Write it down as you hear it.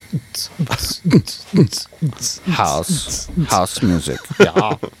House music.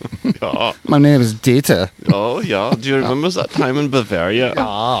 Yeah. Yeah. My name is Dieter. Oh, yeah. Do you remember that time in Bavaria?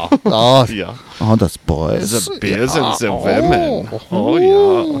 Oh, Yeah. oh, that's boys. The beers and the women. Oh,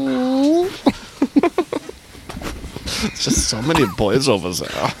 yeah. It's just so many boys over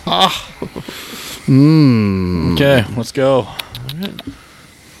there. Okay, let's go.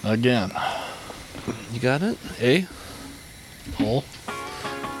 Again. You got it? Eh? Hole.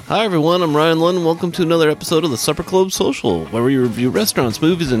 Hi, everyone. I'm Ryan Lund. Welcome to another episode of the Supper Club Social, where we review restaurants,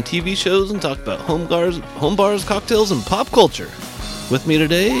 movies, and TV shows and talk about home bars, cocktails, and pop culture. With me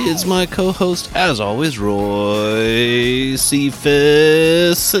today is my co-host, as always, Roy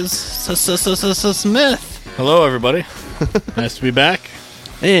Cephas Smith. Hello, everybody. Nice to be back.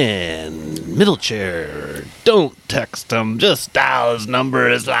 And middle chair. Don't text him. Just dial his number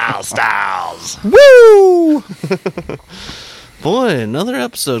as Lyle Styles. Woo! Boy, another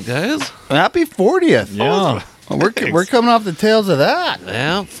episode, guys. Happy 40th. Yeah. We're coming off the tails of that.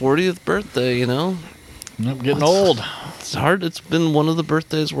 Yeah, 40th birthday, you know. I'm getting old. It's hard. It's been one of the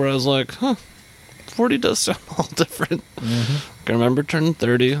birthdays where I was like, 40 does sound all different. I remember turning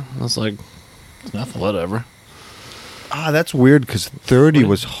 30. I was like, It's nothing. whatever. That's weird because 30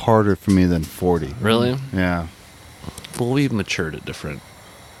 was harder for me than 40. Really? Yeah. Well, we matured at different.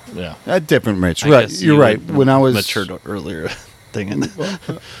 Yeah. At different rates. I Right. guess You're you right. had When I was matured earlier thing.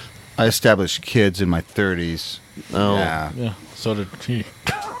 I established kids in my 30s. Oh, Yeah. Yeah. So did he.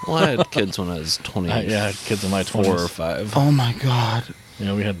 well, I had kids when I was 20. I had kids in my 20s. 4 or 5. Oh my God.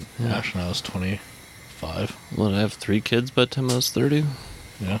 Yeah, we had Ash when I was 25. Well, I have 3 kids by the time I was 30.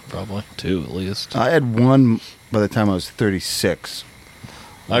 Yeah, probably. 2 at least. I had one by the time I was 36.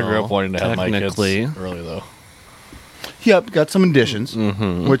 I grew Well, up wanting to have my kids technically. early, though. Yep, got some additions,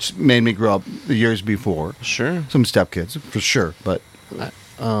 Mm-hmm. which made me grow up the years before. Sure. Some stepkids, for sure. But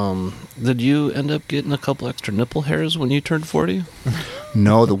Did you end up getting a couple extra nipple hairs when you turned 40?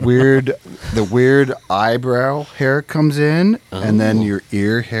 no, the weird eyebrow hair comes in, and then Oh. your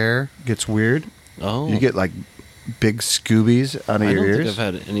ear hair gets weird. Oh. You get like big Scoobies out of I your don't ears. think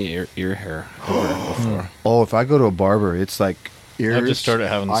I've had any ear hair ever before. Oh, if I go to a barber, it's like ears. I've just started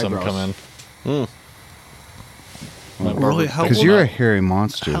having some come in. Hmm. My Roy, barber- how Because old- you're a hairy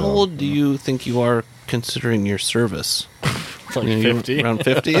monster. How though. old do you think you are considering your service? Like You know, 50. Around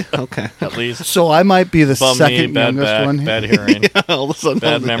 50? Okay. At least. So I might be the Bum second knee, bad youngest back, one here. bad hearing. All of a sudden,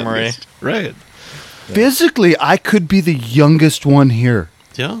 Bad I'm the memory. youngest. Right. Physically, I could be the youngest one here.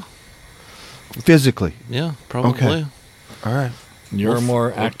 Yeah. Physically. Yeah, probably. All right. You're Well,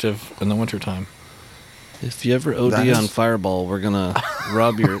 more active in the wintertime. If you ever OD That is- on Fireball, we're going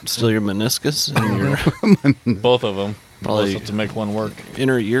to steal your meniscus and your Both of them. Probably- Probably to make one work.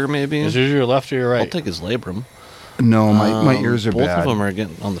 inner ear, maybe. Is yours your left or your I'll right? take his labrum. No, my ears are both bad. of them are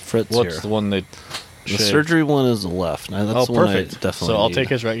getting on the fritz What's here. the one they The shaved? surgery one is the left. Now, that's Oh, the one I perfect. definitely So I'll need. take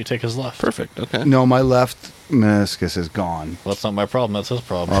his right, you take his left. Perfect, okay. No, my left meniscus is gone. Well, that's not my problem. That's his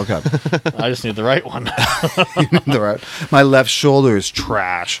problem. Okay. I just need the right one. The right. My left shoulder is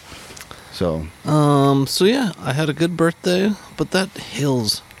trash. So So yeah, I had a good birthday, but that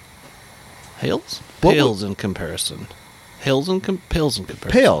pales What in comparison. Pales in comparison.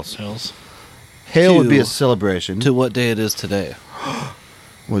 Pales. Hills. Hail would be a To- celebration. To what day it is today.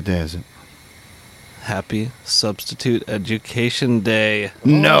 What day is it? Happy Substitute Education Day.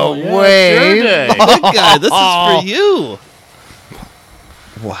 No yeah, way. it's your day. Good guy, this is for you.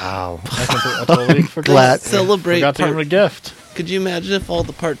 Wow. I totally forgot. Glad- Celebrate. Forgot to give him a gift. Could you imagine if all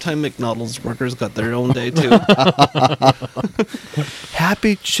the part-time McDonald's workers got their own day too?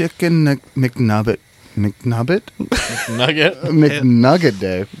 Happy Chicken McNugget. McNugget? Nugget. McNugget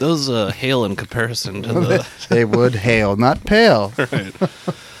Day. Those hail in comparison to the. They would hail, not pale. Right.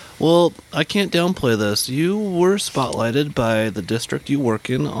 Well, I can't downplay this. You were spotlighted by the district you work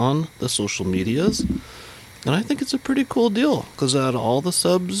in on the social medias. And I think it's a pretty cool deal. Because out of all the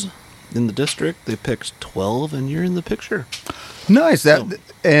subs in the district, they picked 12 and you're in the picture. Nice. So-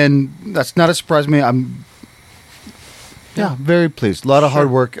 And that's not a surprise to me. I'm very pleased. A lot of Sure.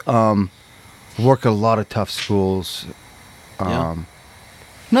 hard work. Work at a lot of tough schools. Yeah.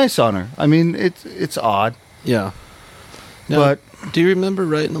 Nice honor. I mean, it's odd, Yeah. Now, but do you remember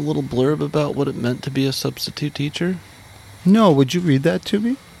writing a little blurb about what it meant to be a substitute teacher? no. Would you read that to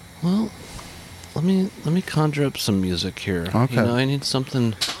me? Well, let me conjure up some music here. Okay. You know, I need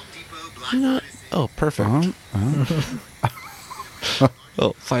something. You know, oh, perfect.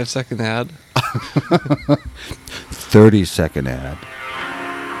 Oh, 5-second ad. 30-second ad.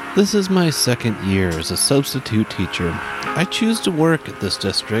 This is my second year as a substitute teacher. I choose to work at this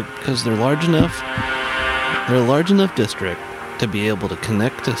district because they're a large enough district to be able to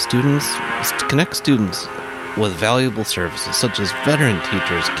connect students with valuable services such as veteran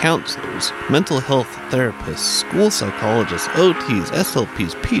teachers, counselors, mental health therapists, school psychologists, OTs,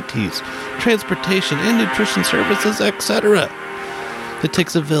 SLPs, PTs, transportation and nutrition services, etc. It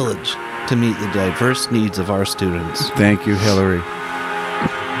takes a village to meet the diverse needs of our students. Thank you, Hillary.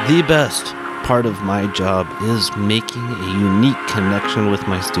 The best part of my job is making a unique connection with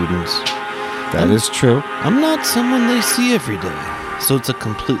my students. That is true. I'm not someone they see every day, so it's a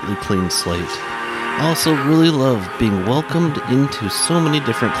completely clean slate. I also really love being welcomed into so many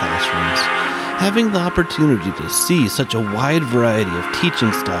different classrooms. Having the opportunity to see such a wide variety of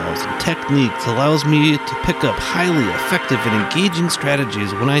teaching styles and techniques allows me to pick up highly effective and engaging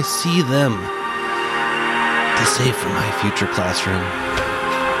strategies when I see them to save for my future classroom.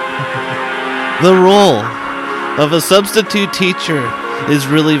 The role of a substitute teacher is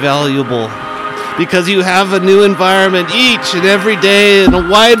really valuable because you have a new environment each and every day in a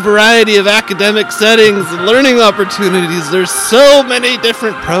wide variety of academic settings and learning opportunities. There's so many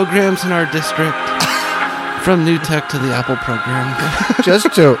different programs in our district, from New Tech to the Apple program.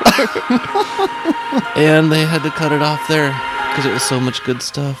 Just two. And they had to cut it off there because it was so much good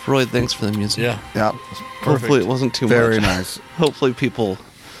stuff. Roy, thanks for the music. Yeah. Yeah. Hopefully it wasn't too Very much. nice. Hopefully people,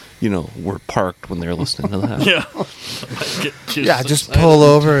 were parked when they were listening to that. Yeah. Yeah, just pull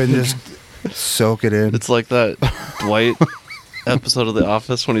over and just soak it in. It's like that Dwight episode of The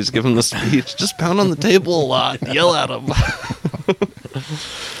Office when he's giving the speech. Just pound on the table a lot. Yell at him.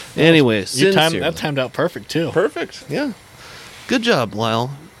 Anyway, That timed out perfect, too. Perfect. Yeah. Good job,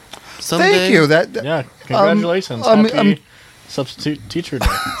 Lyle. Someday, Thank you. Yeah, congratulations. Happy substitute teacher day.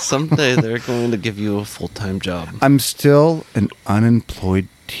 Someday they're going to give you a full-time job. I'm still an unemployed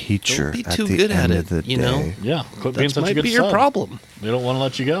teacher. Don't be at too the good end at of the it, you know? day. Yeah, quit being That such a might good be your son. problem. They don't want to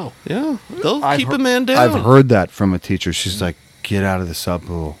let you go. Yeah. They'll I've keep heard- a man down. I've heard that from a teacher. She's like, get out of the sub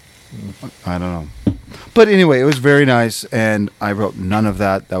pool. I don't know. But anyway, it was very nice, and I wrote none of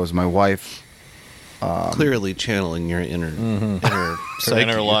that. That was my wife. Clearly channeling your inner Her psyche.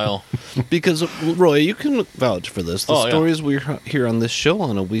 inner Lyle. Because, Roy, you can vouch for this. The Oh, yeah. stories we hear on this show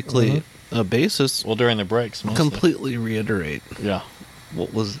on a weekly basis Well, during the breaks, mostly. completely reiterate Yeah.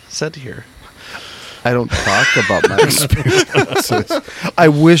 what was said here. I don't talk about my experiences. I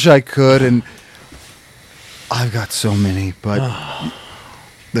wish I could, and I've got so many, but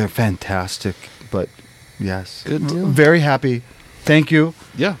they're fantastic. But yes, Good deal. Very happy. Thank you,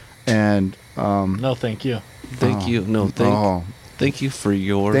 Yeah. and No, thank you. Thank you. No, thank you for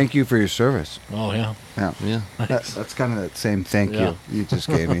your... thank you for your service. Oh, yeah. Yeah, Yeah. that's kind of that same thank Yeah. you just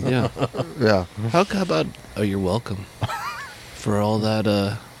gave me. Yeah. Yeah. How about... Oh, you're welcome. For all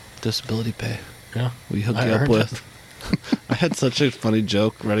that disability pay Yeah. we hooked I you up earned with. I had such a funny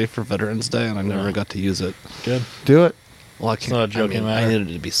joke ready for Veterans Day, and I never Yeah. got to use it. Good. Do it. Well, I can't. not a joking I matter. needed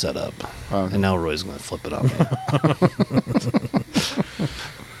it to be set up, Okay. and now Roy's going to flip it on me.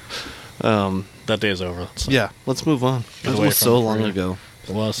 That day is over. So Yeah, let's move on. Get That away was from so it long for you. ago.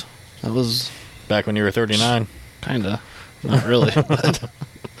 It was. That was Back when you were 39. kinda, not really. But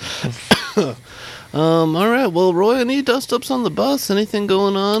all right. Well, Roy, any dust ups on the bus? Anything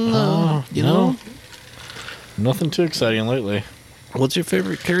going on? You no. know, Nothing too exciting lately. what's your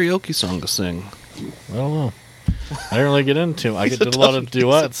favorite karaoke song to sing? I don't know. I didn't really get into. I did a lot of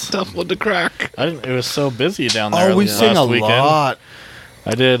duets. Tough one to crack. I didn't. It was so busy down there. Oh, we last sing a weekend. lot.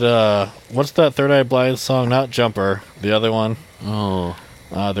 I did. What's that Third Eye Blind song? Not Jumper. The other one. Oh,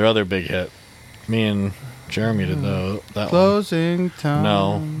 Their other big hit. Me and Jeremy did that one. Closing time.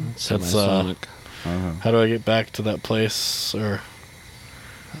 No. It's Semisonic. How do I get back to that place? Or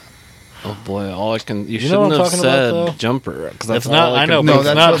Oh boy, all I can. You You know what shouldn't I'm have talking said about, though? jumper because that's It's not- all I I know, can but No, it's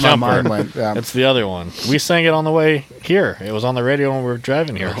that's not what my Jumper. mind went. Yeah. it's the other one. We sang it on the way here. It was on the radio when we were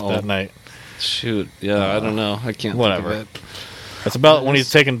driving here Oh. that night. Shoot, yeah, I don't know. I can't. Whatever. Think of it. It's about when he's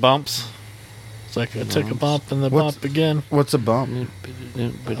taking bumps. It's like I took a bump and the What's- bump again. What's a bump?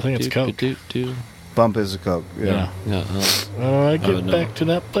 I think it's Coke. Bump is a Coke. Yeah. Yeah. How do I get no. back to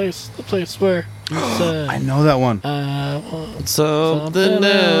that place? The place where you said I know that one. I want. Something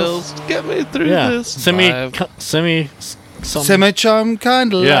else to get me through Yeah. this. Semi. Something. Semi-chum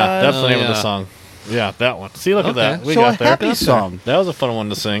kind of Yeah, that's the Oh, name of yeah. the song. Yeah, that one. See, look at Okay. that. We So got a there. happy song. That was a fun one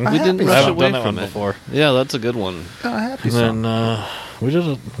to sing. A We didn't happy I rush haven't away done that from one it. before. Yeah, that's a good one. A happy And song. then we did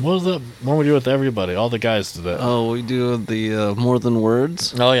a, what was that one we did with everybody? All the guys did it. Oh, we do the More Than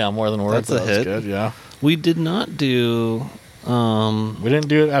Words. Oh yeah, More Than Words. That's a That was hit. good, yeah. We did not do We didn't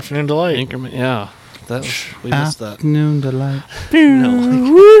do it Afternoon Delight. Anchorman. Yeah, that was, we missed that. Afternoon delight.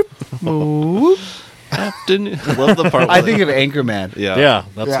 No, Whoop. afternoon. I love the part. I where think of Anchorman. yeah, Yeah,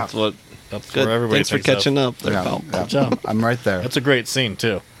 that's Yeah. that's what That's Good. where everybody Thanks for thinks of. catching up there, Yeah, pal. yeah. Good job. I'm right there. That's a great scene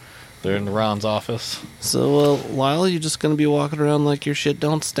too. They're in Ron's office. So, Lyle, you just going to be walking around like your shit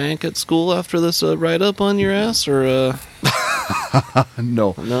don't stank at school after this write-up on your ass, or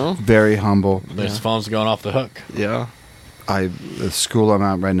No. no? Very humble. His phone's going off the hook. Yeah. The school I'm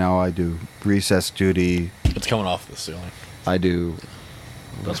at right now, I do recess duty. It's coming off the ceiling. I do.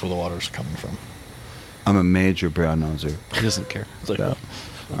 That's where the water's coming from. I'm a major brown noser. He doesn't care. It's like, Yeah.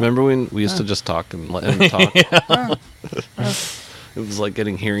 Remember when we used to just talk and let him talk? It was like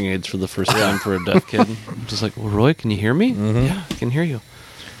getting hearing aids for the first time for a deaf kid. Just like, well, Roy, can you hear me? Yeah, I can hear you.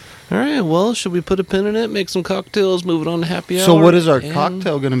 All right, well, should we put a pin in it, make some cocktails, move it on to happy hour? So what is our and-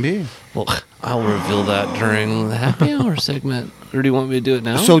 cocktail going to be? Well, I'll reveal that during the happy hour segment. Or do you want me to do it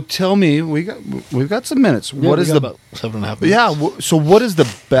now? So tell me, we've got some minutes. yeah, What we is got the about 7.5 minutes? Yeah. So what is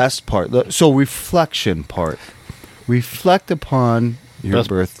the best part? So reflection part. Reflect upon your Best-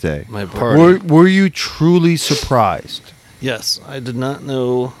 birthday. my Party. Were you truly surprised? Yes, I did not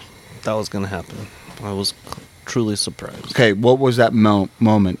know that was going to happen. I was truly surprised. Okay, what was that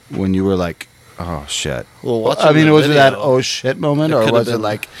moment when you were like, "Oh shit"? Well, watching I mean, the was it that video- "oh shit" moment, It or could've was it been-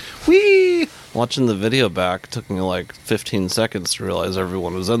 like, "wee"? Watching the video back took me like 15 seconds to realize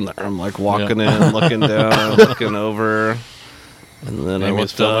everyone was in there. I'm like walking in, looking down, looking over, and then I Amy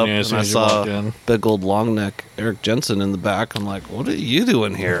was looked filming up you as and soon I as you walked saw in. big old long neck Eric Jensen in the back. I'm like, what are you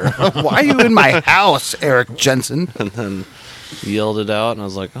doing here? Why are you in my house, Eric Jensen? And then he yelled it out, and I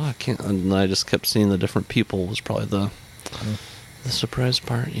was like, oh, I can't. And then I just kept seeing the different people. Was probably the surprise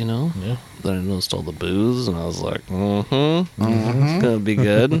part, you know. Yeah. Then I noticed all the booze, and I was like, it's gonna be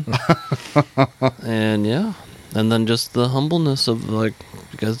good. And yeah, and then just the humbleness of like,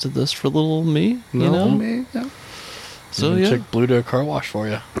 you guys did this for little old me, you know. Me? Yeah. So Even yeah, took Blue to a car wash for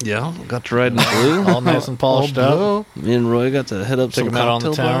you. yeah, got to ride in blue. All nice and polished Oh, up. blue. Me and Roy got to hit up Took some him out on the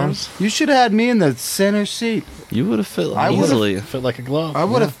cocktail town. bars. You should have had me in the center seat. You would have fit I would've- easily. Fit like a glove. I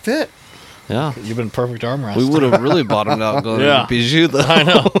would have fit. Yeah. You've been perfect arm wrestler. We would have really bottomed out going Yeah. to Bijou, though. I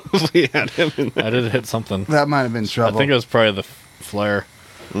know. If we had him in there. I did hit something. That might have been I trouble. think it was probably the flare.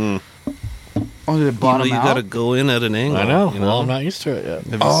 Oh, did it You bottom know, you out? got to go in at an angle. I know. You Well, I'm not used to it yet.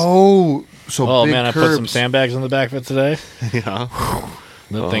 Have you Oh, so Oh big man, I curbs. put some sandbags in the back of it today. yeah.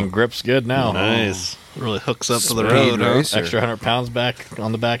 That thing grips good now. Nice. Really hooks up to the Speed road. Huh? racer. Extra 100 pounds back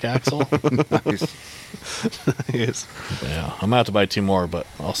on the back axle. Nice. Yes. Yeah, I'm gonna have to buy 2 more, but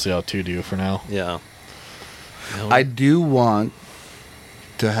I'll see how 2 do for now. Yeah. I do want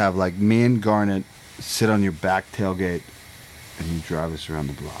to have like me and Garnet sit on your back tailgate and you drive us around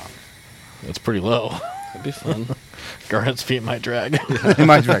the block. It's pretty low. That'd be fun. Garnet's feet might drag. In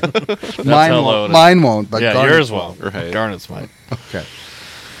my track. Mine how low won't. it is. Mine won't. But yeah, Garnet's yours won't. Right. Garnet's might. Okay.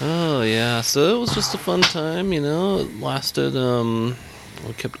 Oh yeah, so it was just a fun time, you know. It lasted.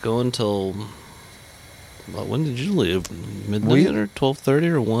 We kept going till. Well, when did you leave? Midnight or 12:30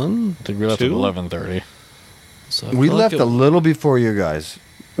 or 1? I think we left 2? at 11:30. So I We feel left like a little before you guys.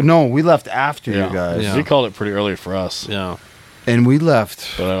 No, we left after Yeah. you guys. Yeah. We called it pretty early for us, Yeah. And we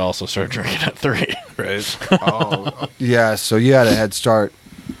left. but I also started drinking at 3. Right. Oh, yeah. So you had a head start.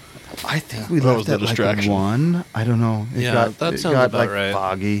 I think we That left was the at like distraction. 1. I don't know. It Yeah, got, that it sounds got about like right.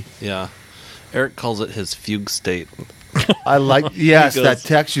 foggy. Yeah. Eric calls it his fugue state. I like yes, He that goes-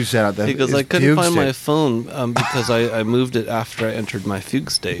 text you sent out. That He goes, is I couldn't fugue find my state." phone because I moved it after I entered my fugue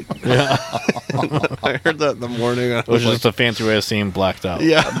state. Yeah, I heard that in the morning. I which was is like, just a fancy way of saying blacked out.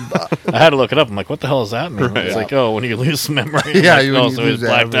 yeah. I had to look it up. I'm like, what the hell does that mean? Right. It's like, oh, when you lose memory. Yeah, Like, when oh, you so he's lose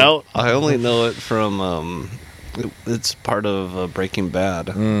blacked everything. out. I only know it from it's part of Breaking Bad.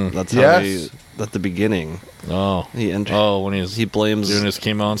 That's how Yes. he at the beginning Oh, he entered. oh, when he's He blames. doing his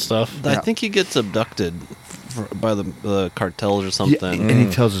chemo and stuff. I Yeah. think he gets abducted by the cartels or Yeah, something. and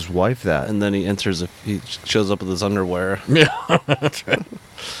he tells his wife that. And then he enters. He shows up with his underwear. Yeah, that's right.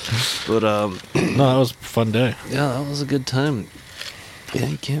 But No, that was a fun day. yeah, that was a good time. Yeah,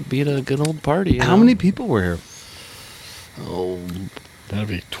 you can't beat a good old party. You How know? many people were here? Oh, That'd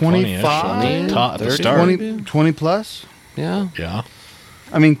be 25? 20-ish at the 30? start. 20 plus? yeah. Yeah.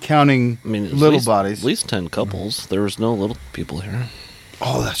 I mean, counting I mean, at little least, bodies. At least 10 couples. There was no little people here.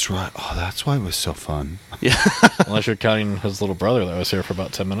 Oh, that's right. Oh, that's why it was so fun. Unless you're counting his little brother that was here for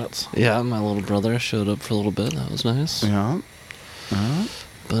about 10 minutes. Yeah, my little brother showed up for a little bit. That was nice. Yeah.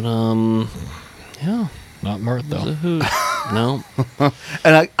 But yeah, Not Mert, it was a though. hoot. No.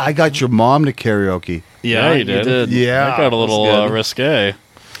 And I got your mom to karaoke. Yeah, you did. Yeah, That got a little that was good. risque.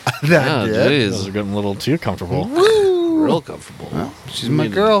 that Yeah, did. That jeez. was getting a little too comfortable. Real comfortable. She's You my need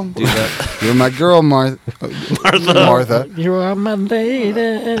to girl. Do that. You're my girl, Martha. Martha. You are my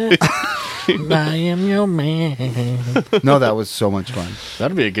lady. I am your man. No, that was so much fun.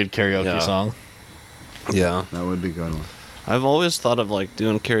 That'd be a good karaoke Yeah. song. Yeah. That would be a good one. I've always thought of like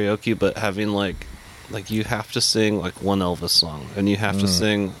doing karaoke, but having like you have to sing like one Elvis song, and you have to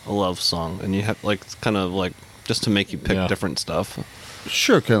sing a love song, and you have like kind of like just to make you pick Yeah. different stuff.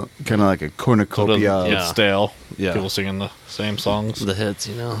 Sure, kind of like a So it cornucopia. doesn't Yeah. get stale. Yeah. People singing the same songs. The hits,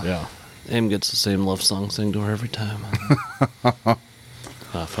 you know. Yeah. Aim gets the same love song sang to her every time.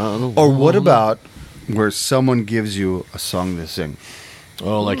 I found a Or what woman. about where someone gives you a song to sing?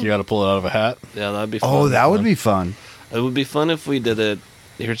 Oh, like you got to pull it out of a hat. Yeah, that'd be fun. Oh, that would be fun. It would be fun if we did it.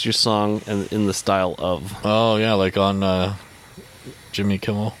 Here's your song, and in the style of. Oh yeah, like on Jimmy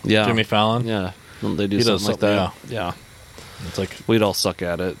Kimmel. Yeah. Jimmy Fallon. Yeah, don't they do He something does like something, that? Yeah. It's like, We'd all suck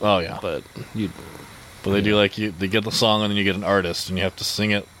at it. oh yeah, But you. but they do like they get the song and then you get an artist and you have to sing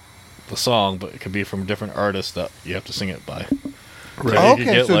it, the song, but it could be from a different artist that you have to sing it by. Right. So you could Okay,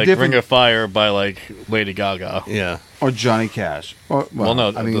 get so like different- Ring of Fire by like Lady Gaga. Yeah. Or Johnny Cash. Or, Well, no,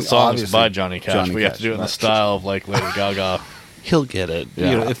 I mean, the song is obviously by Johnny Cash. Johnny but you have to do it in the right. style of like Lady Gaga. He'll get it.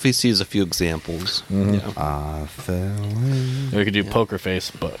 Yeah. You know, if he sees a few examples. Yeah. I fell in. Or you could do Poker Face,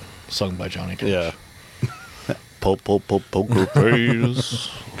 but sung by Johnny Cash. Yeah. Poker face.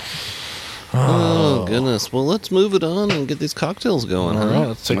 Oh, goodness. Well, let's move it on and get these cocktails going. All huh? right,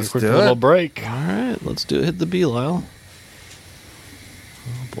 let's take Let's a quick do little it. break. All right, let's do it. Hit the B, Lyle.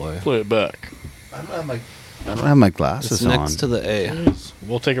 Oh, boy. Play it back. I don't have my glasses It's next on. to the A.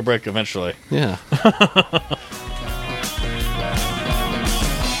 We'll take a break eventually. Yeah.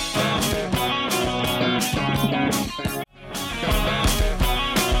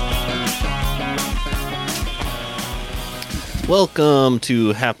 Welcome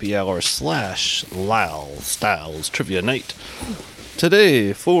to Happy Hour / Lyle Styles Trivia Night.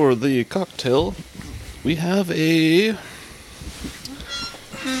 Today, for the cocktail, we have a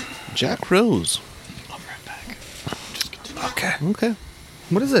Jack Rose. Okay. Okay.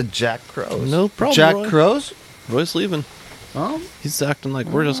 What is a Jack Crows? No problem, Jack Roy. Crows? Roy's leaving. Oh, He's acting like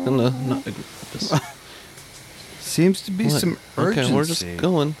we're just gonna not. Just, seems to be what? some urgency. Okay, we're just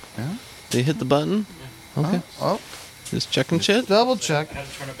going. Yeah. Did you hit the button? Okay. Oh, Just checking shit. double check. I had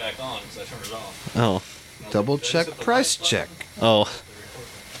to turn it back on because I turned it off. Oh. Double check. Price check. Oh.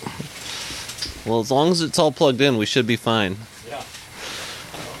 Well, as long as it's all plugged in, we should be fine. Yeah.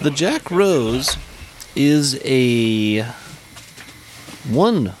 The Jack Rose is a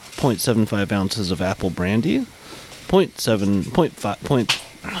 1.75 ounces of apple brandy,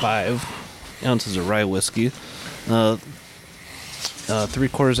 0.5 ounces of rye whiskey,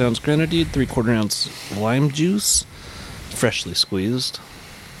 3/4 ounce grenadine, 3/4 ounce lime juice, freshly squeezed,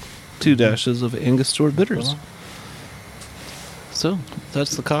 2 dashes of Angostura bitters. So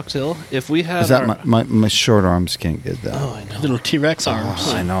that's the cocktail. If we had Is that our- my short arms can't get that? Oh, I know. Little T-Rex arms.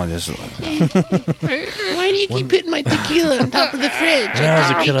 I know. Just Why do you keep putting my tequila on top of the fridge? When I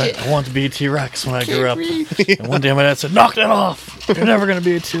was a kid, I wanted to be a T-Rex when I grew up. And one day my dad said, "Knock that off! You're never going to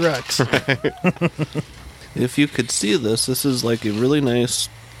be a T-Rex." If you could see this, this is like a really nice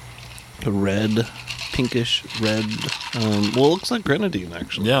red, pinkish red. Well, it looks like grenadine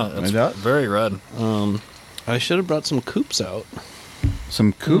actually. Yeah, it's Like that? very red. I should have brought some coops out.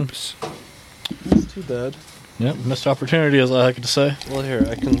 some coops. That's too bad. Yep, missed opportunity, as I like to say. Well, here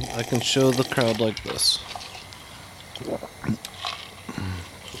I can show the crowd like this.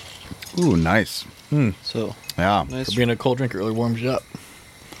 Ooh, nice. So Yeah. nice. Being a cold drink really warms you up.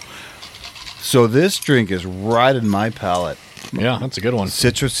 So this drink is right in my palate. Yeah, that's a good one.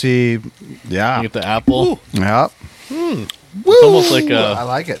 Citrusy. Yeah. You get the apple, Yeah. It's almost like I a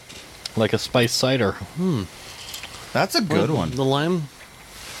like it. spiced cider. That's a good one.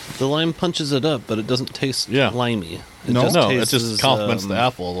 The lime punches it up, but it doesn't taste Yeah. limey. It No? No, it tastes, just complements the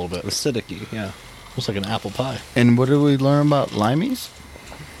apple a little bit. acidic-y, yeah. Looks like an apple pie. And what did we learn about limeys?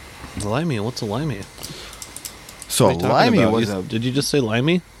 Limey, what's a limey? So What are you talking limey about? was Did you just say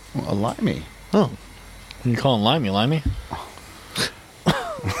limey? a limey. Oh. You call them limey?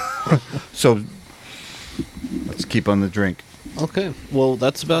 So let's keep on the drink. Okay. Well,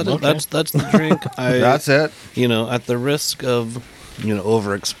 that's about it. Okay. That's the drink. That's it. You know, at the risk of,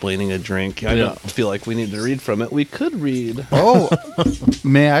 over explaining a drink, I Yeah. don't feel like we need to read from it. We could read. Oh,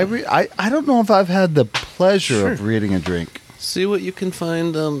 may I read? I don't know if I've had the pleasure of reading a drink. See what you can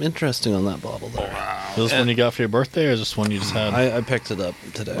find interesting on that bottle there. Is this one you got for your birthday, or is this one you just had? I picked it up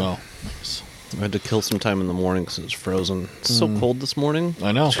today. Oh, I had to kill some time in the morning because it was frozen. It's so cold this morning.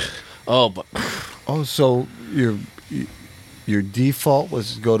 I know. Oh, but Oh, so you your default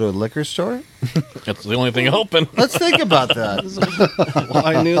was go to a liquor store? It's the only thing open. Let's think about that. Well,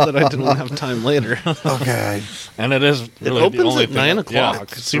 I knew that I didn't have time later. Okay. And it is It really the opens only at thing. 9 Yeah, o'clock.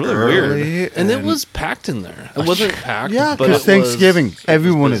 it's It's super really weird. early, And it and- was packed in there. It wasn't packed. Yeah, but because it Thanksgiving,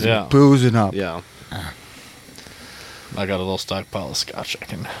 everyone is Yeah. boozing up. Yeah. I got a little stockpile of scotch I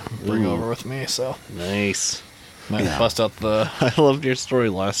can bring Ooh. over with me, so Nice. might bust out the I loved your story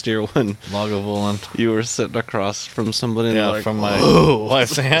last year when Lagavulin. you were sitting across from somebody and Yeah, they're like, from my "Whoa."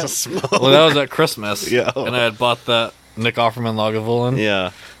 wife's aunt. Well, that was at Christmas. Yeah. And I had bought that Nick Offerman Lagavulin.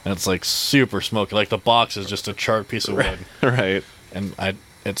 Yeah. And it's like super smoky. Like the box is just a charred piece of wood. Right. And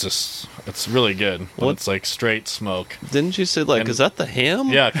it's really good. But What? it's like straight smoke. Didn't you say, like, And- is that the ham?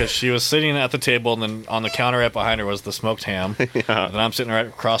 Yeah, because she was sitting at the table, and then on the counter right behind her was the smoked ham. Yeah. And I'm sitting right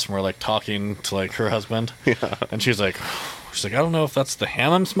across from her, like talking to like her husband. Yeah. And she's like, I don't know if that's the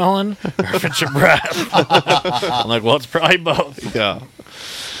ham I'm smelling or if it's your breath. I'm like, well, it's probably both. Yeah.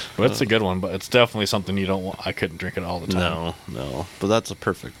 But it's a good one. But it's definitely something you don't want. I couldn't drink it all the time. No. But that's a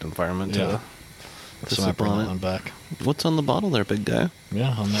perfect environment Yeah. to So I sip bring on that it. one back. What's on the bottle there, big guy?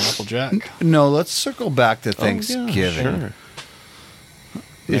 Yeah, on the Applejack. No, let's circle back to Oh, Thanksgiving. yeah, sure.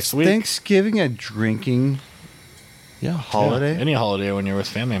 Next Is week. Thanksgiving a drinking Yeah. holiday? Yeah, any holiday when you're with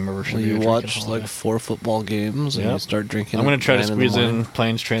family members should Well, be a you drinking watch holiday. like 4 football games and Yep. you start drinking. I'm going at to try to 9 squeeze the in morning.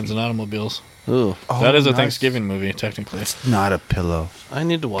 planes, trains, and automobiles. Ooh, Oh, That is a nice. Thanksgiving movie, technically. Not a pillow. I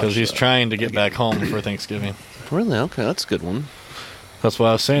need to watch. Because he's that. trying to get back home for Thanksgiving. Really? Okay, that's a good one. That's why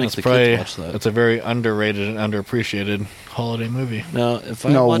I was saying Make it's the kids probably watch that. it's a very underrated and underappreciated holiday movie. Now, if I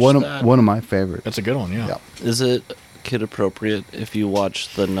No, watch one that, of one of my favorites. It's a good one, yeah. Yeah. is it kid appropriate if you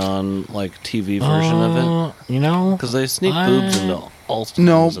watch the non TV version of it? You know, Because they sneak boobs into all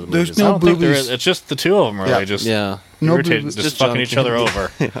No, kinds of there's movies. I no don't think there boobies. is. It's just the two of them, really. Yeah. Just Yeah, No irritated, boobies. just Just fucking John each other Candy.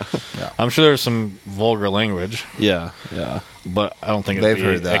 over. Yeah. I'm sure there's some vulgar language, yeah. but I don't think They've be,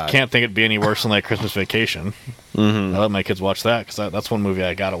 heard that. I can't think it'd be any worse than like Christmas Vacation. Mm-hmm. I let my kids watch that because that's one movie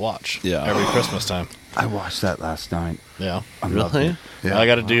I gotta watch. Yeah. every Christmas time. I watched that last night. Yeah, I loved Really? it. Yeah. I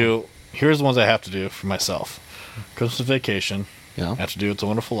got to do. Here's the ones I have to do for myself: Christmas Vacation. Yeah. I have to do It's a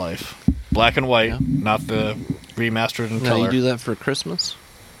Wonderful Life, black and white, Yeah. not the remastered in Now color. you do that for Christmas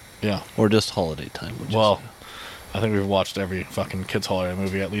Yeah. or just holiday time? would you Well, say? I think we've watched every fucking kids' holiday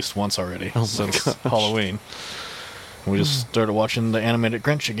movie at least once already Oh my since gosh. Halloween. We just started watching the animated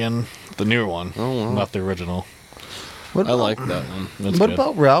Grinch again, the newer one, Oh, wow. not the original. What I about, like that one. That's what good.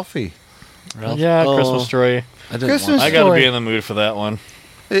 about Ralphie? Ralph? Yeah, Oh, Christmas Story. I didn't Christmas watch I got to Story. be in the mood for that one.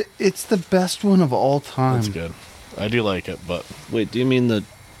 It's the best one of all time. That's good. I do like it, but Wait, do you mean the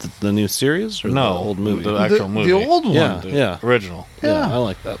new series or no, the old movie? the actual movie, The old one. Yeah. the original. yeah, Yeah. I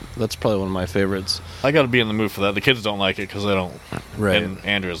like that. That's probably one of my favorites. I got to be in the mood for that. The kids don't like it because they don't. Right. And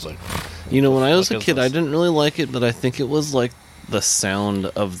Andrew's like, You know, when I was What a is kid, I this? didn't really like it, but I think it was like the sound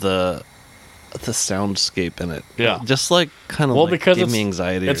of the soundscape in it. Yeah. Just like kind of well, like because gave it's me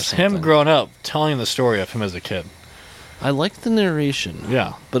anxiety. It's or him something. growing up telling the story of him as a kid. I liked the narration.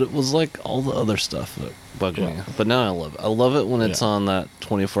 Yeah. But it was like all the other stuff that bugged me. Yeah. But now I love it. I love it when it's Yeah. on that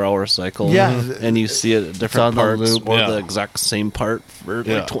 24-hour cycle. Yeah. And you see it at different on the parts loop. or Yeah. the exact same part for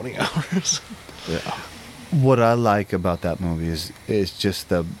Yeah. like 20 hours. Yeah. What I like about that movie is just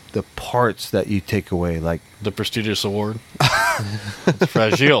the parts that you take away, like The prestigious award. It's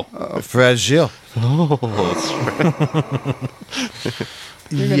fragile. fragile.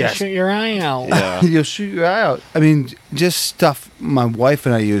 You're gonna Yes. shoot your eye out. Yeah. You'll shoot your eye out. I mean, just stuff my wife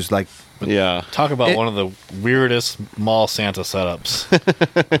and I use, like Yeah. Talk about It- one of the weirdest mall Santa setups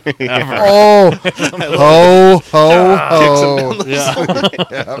ever. oh, ho, ho.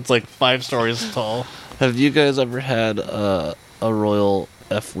 Yeah. It's like 5 stories tall. Have you guys ever had a royal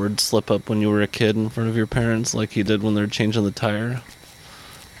F word slip up when you were a kid in front of your parents, like you did when they're changing the tire?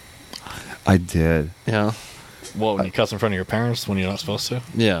 I did. Yeah, What, when you cuss in front of your parents when you're not supposed to?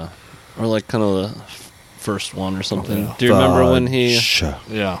 yeah, or like kind of the first one or something. yeah. Do you remember when he Fudge.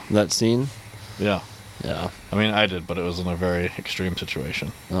 Yeah. that scene? Yeah. Yeah. I mean, I did, but it was in a very extreme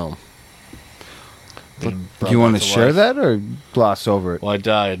situation. Oh, Being Do brought you want to back share life. that or gloss over it? Well, I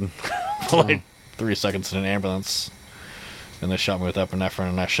died for like 3 seconds in an ambulance. And they shot me with epinephrine,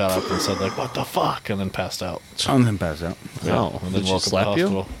 and I shot up and said, like, what the fuck? And then passed out. And then pass out. Oh, And did she woke up at the slap you?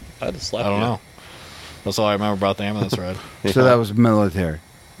 hospital. I'd have slapped I don't you. know. That's all I remember about the ambulance ride. So that was military.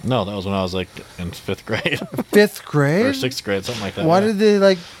 No, that was when I was like in 5th grade 5th grade? or 6th grade, something like that. Why did they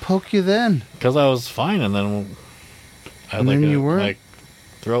like poke you then? Because I was fine, and then I had And like then a you weren't? like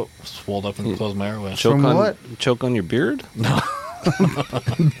throat swelled up and closed my airway. Choke From on what? Choke on your beard?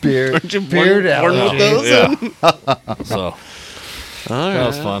 Beard, you beard born with allergy. those? Yeah. So All that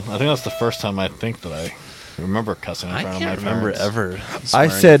was right. fun. I think that's the first time I think that I remember cussing in I front of can't my remember parents. ever. I swearing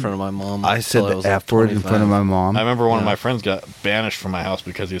said in front of my mom. I said until the was, F word in front of my mom. I remember one of Yeah. my friends got banished from my house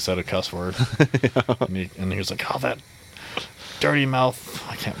because he said a cuss word. And he was like, "Oh, that dirty mouth."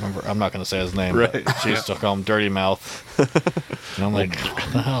 I can't remember. I'm not going to say his name. Right. But she used to call him Dirty Mouth. And I'm like,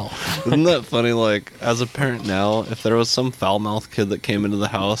 what the hell? Isn't that funny? Like, as a parent now, if there was some foul-mouthed kid that came into the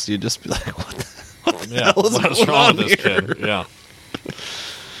house, you'd just be like, what the Yeah, hell is what's going wrong on with this here? kid? Yeah.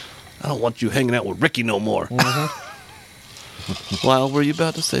 I don't want you hanging out with Ricky no more. Mm-hmm. Lyle, were you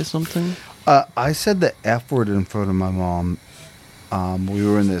about to say something? I said the F word in front of my mom. We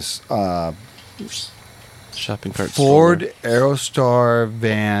were in this Shopping cart. Ford Aerostar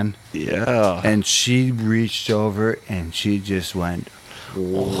van, stroller. Yeah. and she reached over and she just went,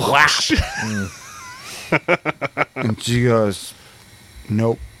 Whack. and she goes,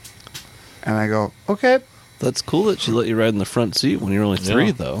 "Nope." And I go, "Okay." That's cool that she let you ride in the front seat when you were only 3,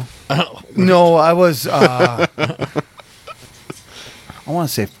 Yeah. though. No, I was, I want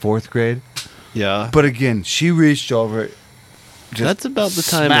to say 4th grade. Yeah. But again, she reached over. Just That's about the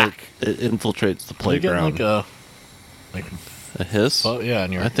time smack. it infiltrates the You get playground. like a hiss? oh yeah,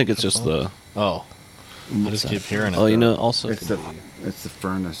 and I think it's just the... Oh. I just keep hearing it. Oh, you though. know, also... It's the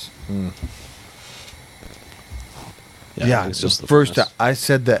furnace. I Yeah, think it's just the first furnace. I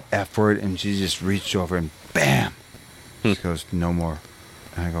said the F word and she just reached over and bam. She goes, "No more."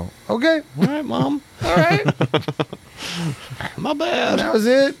 And I go, "Okay." All right, Mom. All right. My And bad. that was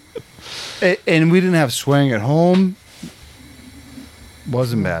it. And we didn't have swearing at home.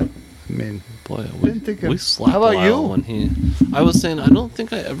 Wasn't bad. I mean, Boy, Didn't think we of- slapped How about Lyle you? when he... I was saying, I don't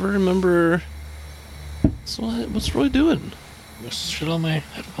think I ever remember... So what's Roy doing? There's shit on my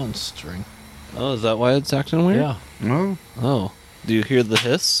headphone string. Oh, is that why it's acting weird? Yeah. no. Oh. Do you hear the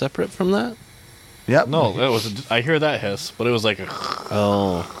hiss separate from that? Yep. No, that was. I hear that hiss, but it was like a.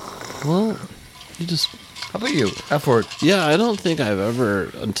 Oh. Well, you just... How about you? F word. Yeah, I don't think I've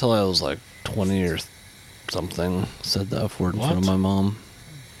ever, until I was like 20 or something, said the F word in front of What? my mom.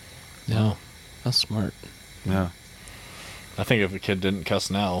 Yeah. That's smart. Yeah. I think if a kid didn't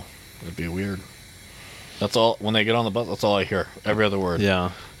cuss now, it'd be weird. That's all. When they get on the bus, that's all I hear. Every other word.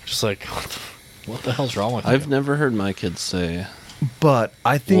 Yeah. Just like, what the hell's wrong with I've you? never heard my kids say... But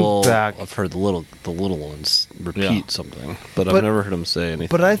I think Well, back. I've heard the little ones repeat Yeah. something, but I've But- never heard them say anything.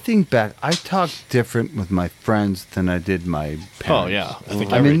 But I think back. I talked different with my friends than I did my parents. Oh yeah, I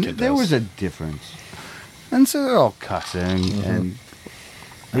think I every mean, kid there does. was a difference. And so they're all cussing and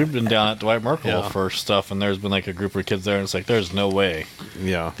We've been down at Dwight Merkel Yeah. for stuff, and there's been like a group of kids there, and it's like, there's no way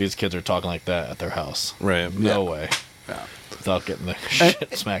yeah, these kids are talking like that at their house. right, No way. Yeah. Without getting the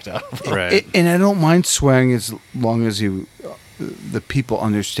shit smacked out of them. right. And I don't mind swearing as long as the people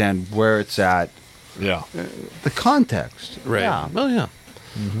understand where it's at, Yeah. the context. Right. Yeah. Oh yeah.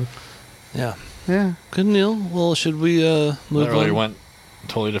 Yeah. Yeah. Good, Neil. Well, should we move Literally on? went a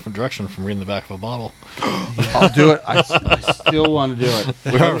totally different direction from reading the back of a bottle. I'll do it. I still want to do it.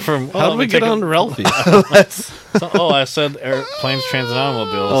 We went from How did we get on to Ralphie? I said planes, trains, and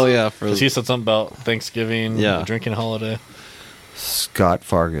automobiles. Oh yeah, for 'Cause he said something about Thanksgiving, Yeah. the drinking holiday. Scott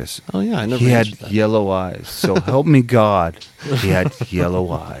Fargus. oh yeah, I never. He answered had that. yellow eyes. So help me God, he had yellow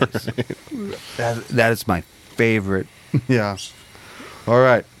eyes. That is my favorite. Yeah. All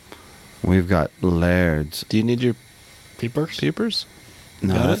right. We've got Laird's. Do you need your Peepers? peepers?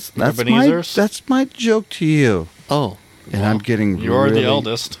 No, Got that's, it? that's my Ebenezer's? that's my joke to you. Oh, And I'm getting You're really, the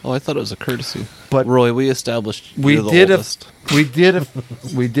eldest. oh, I thought it was a courtesy. But Roy, we established we you're the did oldest.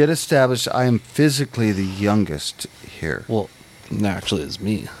 we did establish I am physically the youngest here. Well, no, actually, it's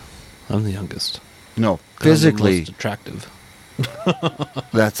me. I'm the youngest. No, I'm the physically most attractive.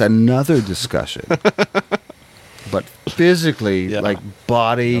 that's another discussion. But physically, Yeah. like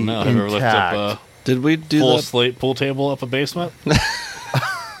body No, have you ever lifted intact. up Did we a do full that? slate pool table up a basement?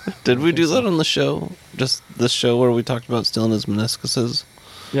 Did we do that on the show? Just this show where we talked about stealing his meniscuses?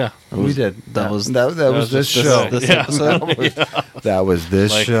 Yeah. Or We was- did. That was that was this just show. this Yeah. episode. That was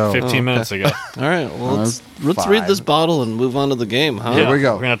this Like show. 15 minutes ago. All right. Well, let's Five. read this bottle and move on to the game, huh? Here we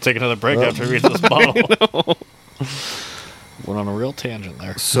go. We're going to take another break after we read this bottle. Went on a real tangent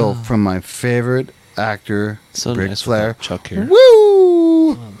there. So, from my favorite actor, So Ric nice Flair. with that Chuck here.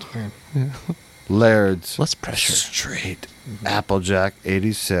 Woo! Oh, it's weird. Laird's Less pressure. Straight Applejack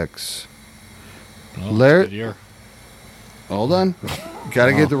 86. Oh, Laird- good year. Hold on. Got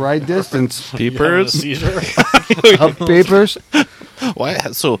to get the right distance. You having a Peepers. seizure? Up papers. Why?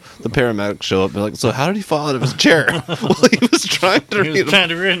 So the paramedics show up. They're like, so how did he fall out of his chair? Well, he was trying to He read. was trying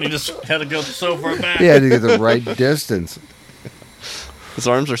to read and he just had to go so far back. He had to get the right distance. His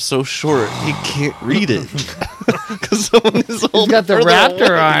arms are so short, he can't read it. Because someone is He's holding got the further raptor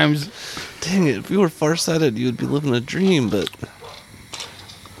away. arms. Dang it! If you were farsighted, you would be living a dream. But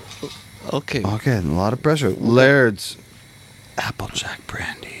okay, Okay, a lot of pressure. Laird's Applejack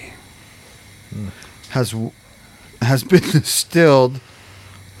brandy has been distilled.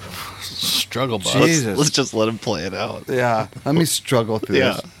 Struggle bus. Jesus. let's just let him play it out. Yeah, let me struggle through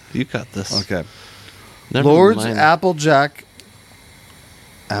Yeah, this. you got this. Okay. Never Lord's mind. Applejack.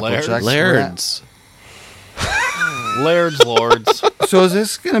 Laird's. Laird's Lords. So is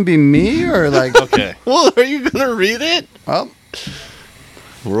this gonna be me or like? Okay. Well, are you gonna read it? Well,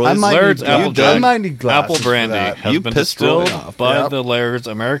 Roy's I might Laird's need glasses. Applejack I might need glasses Apple for brandy that. has You been pissed Roy distilled off. by Yep. the Laird's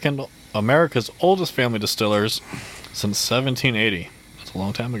America's oldest family distillers since 1780. That's a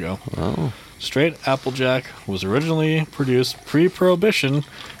long time ago. Oh, Straight Applejack was originally produced pre-prohibition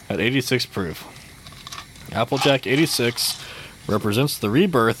at 86 proof. Applejack 86 represents the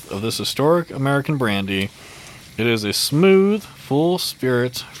rebirth of this historic American brandy. It is a smooth, full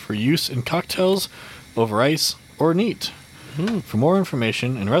spirit for use in cocktails, over ice, or neat. For more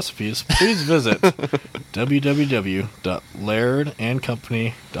information and recipes, please visit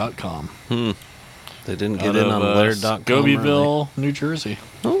www.lairdandcompany.com. they didn't get in on Laird.com. Scobeyville, New Jersey.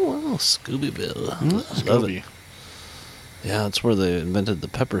 Oh wow, Scoobyville. Love it. Scobey. Yeah, that's where they invented the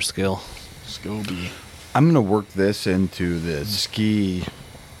pepper scale. Scobey. I'm gonna work this into the ski.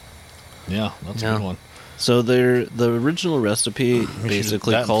 Yeah, that's a Yeah. good one. So the original recipe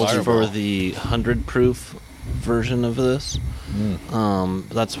basically that and calls for Fireball. the 100 proof version of this.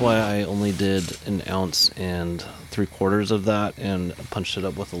 That's why I only did 1 ounce and 3/4 of that, and punched it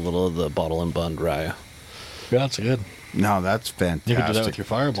up with a little of the Bottle and Bond rye. Yeah, that's good. No, that's fantastic. You could do that with your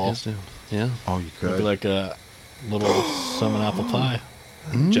Fireball. Yeah, Oh, you It'd be could. like a little cinnamon apple pie.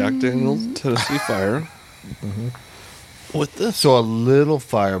 Jack Daniel's Tennessee Fire. With this, So a little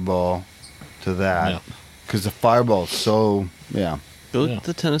Fireball to Yeah. that, because the Fireball is so go Yeah. with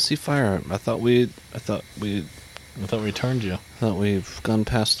the Tennessee Fire. I thought we I thought we turned you. we've gone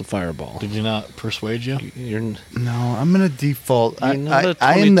past the Fireball. Did you not persuade you? You're No, I'm gonna default. You're not a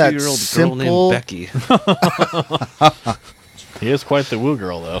I am that 22-year-old simple. girl named Becky. He is quite the woo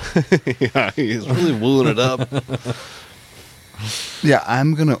girl, though. Yeah, he's really wooing it up. Yeah,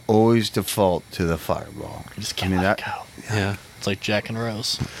 I'm gonna always default to the Fireball. You just I can't mean let that. it go. Yeah. It's like Jack and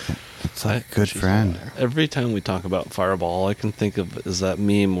Rose. It's like a good friend. Every time we talk about Fireball, all I can think of is that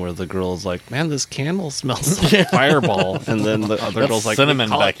meme where the girl is like, "Man, this candle smells like Fireball," and then the other That's girl's like, Cinnamon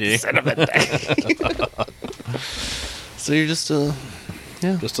 "We call it Becky." Cinnamon Becky. So you're just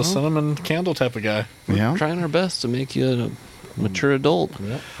Just a cinnamon candle type of guy. Yeah, trying our best to make you a mature adult.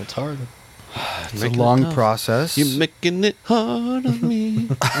 Yep, it's hard. it's a Making it long tough. process. You're making it hard on me.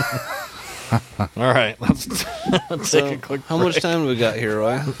 All right, let's take a quick How much break. time do we got here,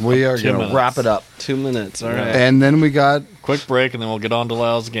 Roy? We are 2 gonna minutes. wrap it up, 2 minutes. All Yeah. right. and then we got Quick break, and then we'll get on to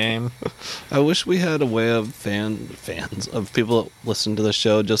Lyle's game. I wish we had a way of fans of people that listen to the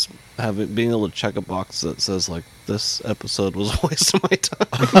show just being able to check a box that says like this episode was a waste of my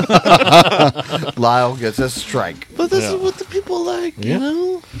time. Lyle gets a strike. But this Yeah. is what the people like, Yeah. you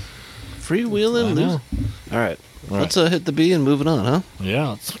know. Freewheeling. I know. All right. All Let's hit the B and move it on, huh? Yeah,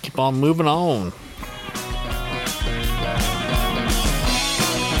 let's keep on moving on.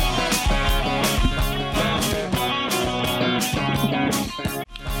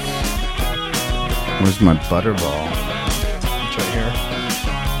 Where's my butterball? It's right here.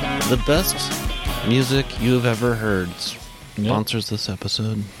 The best music you have ever heard Yep. sponsors this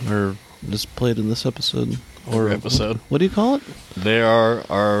episode, or is played in this episode, or Every episode. What do you call it? They are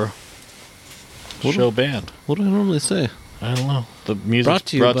our What show band. What do I normally say? I don't know. The music Brought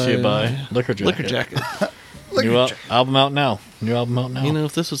to you by Liquor Jacket. Liquor Jacket. New album out now. New album out now. You know,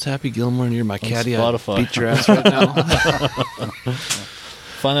 if this was Happy Gilmore and you're my caddy, I'd Spotify. beat your ass right now.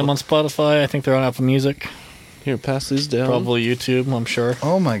 Find them on Spotify. I think they're on Apple Music. Here, pass these down. Probably YouTube, I'm sure.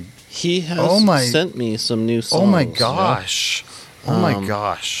 Oh my! He has Oh my- sent me some new songs. Oh my gosh! Oh my Um,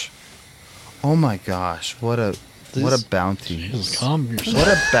 gosh! Oh my gosh! What a This- bounty! Jesus, calm yourself. What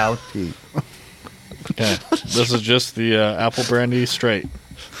a bounty! Okay. This is just the Apple Brandy straight.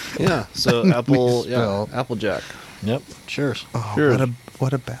 Yeah, so Apple, Spell. Applejack. Yep. Cheers. Oh, Sure.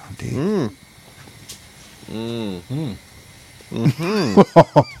 what a bounty!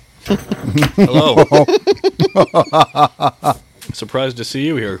 Hello. Surprised to see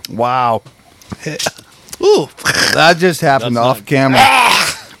you here. Wow! Ooh, That just happened That's off not- camera.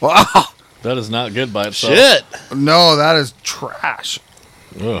 Wow! That is not good by itself. shit! No, that is trash.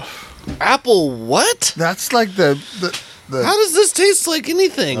 Ugh. Apple, what? That's like the How does this taste like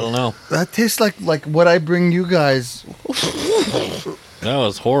anything? I don't know. that tastes like what I bring you guys. That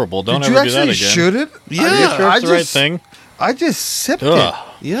was horrible. Don't Did you ever do that actually again. shoot it? Yeah. Are you sure I it's the right just- thing? I just sipped Ugh.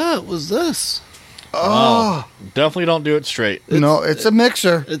 Yeah, it was this. it. Oh, Definitely don't do it straight. no, it's a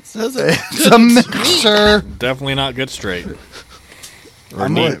mixer. It says it. It's a mixer. Definitely not good straight. Or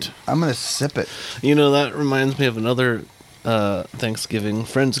I'm neat. gonna sip it. You know, that reminds me of another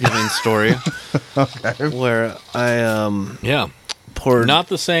Friendsgiving story where I Yeah. poured Not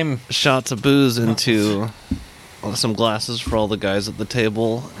the same. shots of booze into some glasses for all the guys at the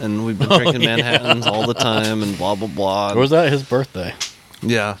table, and we've been drinking Manhattans all the time and blah, blah, blah. Or was that his birthday?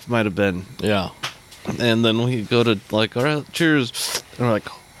 Yeah, might have been. Yeah. And then we go to, like, all right, cheers. And we're like,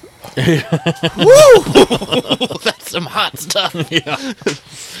 that's some hot stuff. Yeah.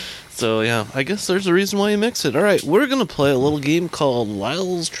 So, yeah, I guess there's a reason why you mix it. All right, we're going to play a little game called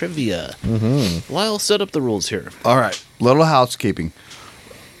Lyle's Trivia. Mm-hmm. Lyle, set up the rules here. All right, little housekeeping.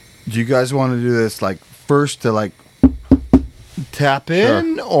 Do you guys want to do this like first to like tap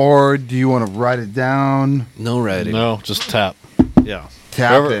in, or do you want to write it down? No writing. No, just tap. Yeah.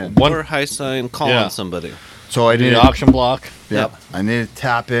 Tap Whoever- in. One- Or high sign calling Yeah. somebody. So I Do need the auction block. Yep. I need to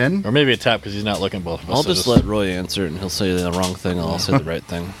tap in. Or maybe a tap because he's not looking both of us. I'll so just let Roy answer it, and he'll say the wrong thing, and I'll say the right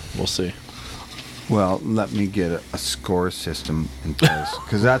thing. We'll see. Well, let me get a score system in place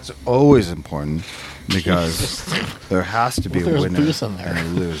because that's always important. Because there has to be a There's winner booze in there. and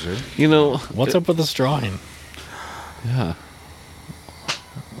a loser. You know, What's up with this drawing? yeah.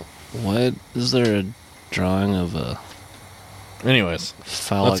 What is there a drawing of a Anyways,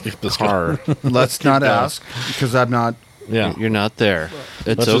 phallic keep this car? Let's not going. ask because I'm not. yeah. You're not there. It's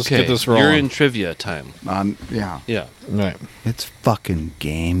Let's just okay. get this You're rolling. in trivia time. Yeah. Yeah. Right. It's fucking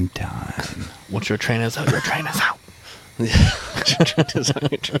game time. Once your train is out, your train is out. All That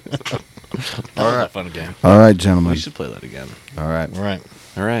was a right. fun game. All right, gentlemen. We should play that again. All right. All right.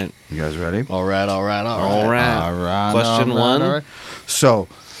 All right. You guys ready? All right. All right. All All right. right. All right. Question all right, one. all right. So,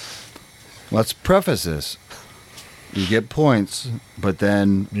 let's preface this. You get points, but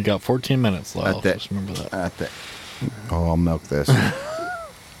then You got 14 minutes, Lyle. At the- Just remember that. at the I'll milk this.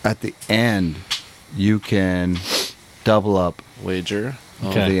 At the end, you can double up Wager. at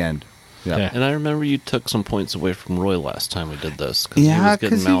Okay. the end. Yeah. Okay. And I remember you took some points away from Roy last time we did this because Yeah, he was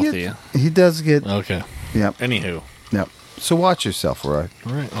getting because mouthy. he does get. Okay. Yep. Anywho. Yep. So watch yourself, Roy.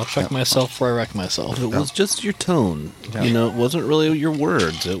 All right. I'll check myself before I wreck myself. It was just your tone. Yeah. You know, it wasn't really your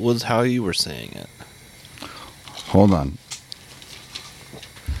words. It was how you were saying it. Hold on.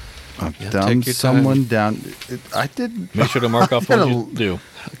 I've Yeah, dumbed take your someone down. I did. Make sure to mark off I what gotta- you do.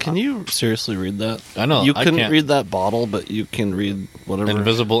 Can you seriously read that? I know, You I couldn't can't. read that bottle, but you can read whatever.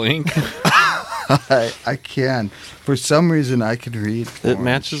 Invisible ink. I can. For some reason, I can read. It orange.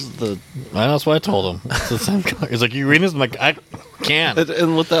 matches the. I know, that's what I told him. It's the same color. He's like, you reading this? I'm like, I can't.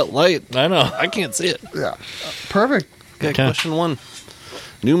 And with that light, I know. I can't see it. Yeah. Perfect. Okay, Okay. question one.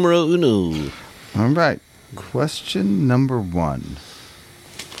 Numero uno. All right. Question number one.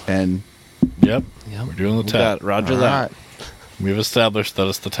 And Yep. Yep. We're doing the We tap. got Roger all that. right. We've established that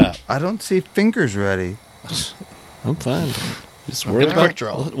it's the tap. I don't see fingers ready. I'm fine. Just Get worry a about quick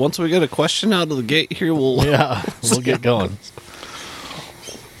draw. Once we get a question out of the gate here, we'll. Yeah. We'll get going.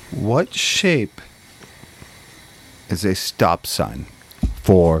 What shape is a stop sign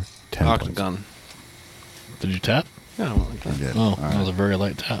for 10 points? Octagon. Did you tap? Yeah, I don't like I that. did. Oh, All that was a right. very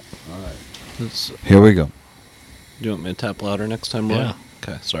light tap. It's- Here we go. Do you want me to tap louder next time, Roy? Yeah.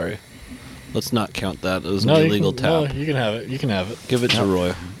 Okay, sorry. Let's not count that as No, an you illegal can, no, tap. you can have it. You can have it. Give it to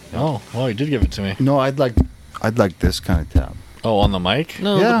Roy. Oh, well, you did give it to me. No, I'd like this kind of tap. Oh, on the mic?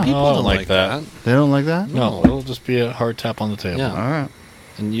 No, Yeah. the people Oh, I don't don't like like that. that. They don't like that? No, it'll just be a hard tap on the table. Yeah. All right.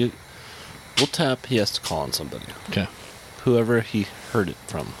 And we'll tap. He has to call on somebody, Okay. whoever he heard it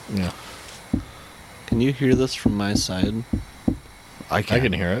from. Yeah. Can you hear this from my side? I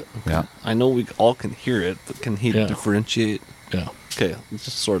can hear it. Yeah. I know we all can hear it, but can he Yeah. differentiate? Yeah. Okay, let's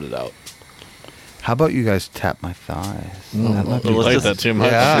just sort it out. How about you guys tap my thighs? That might be let's like just- that too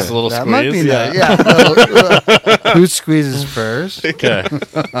much. Yeah. Just a little that squeeze. might be nice. Yeah. Who squeezes first? Okay.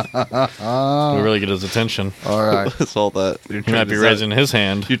 we really get his attention. All right. That's all that. Your He might be raising his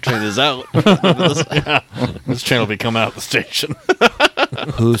hand. Your train is out. This channel will be coming out of the station.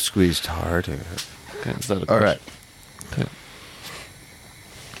 Who squeezed harder? Okay, is that a All right. Okay.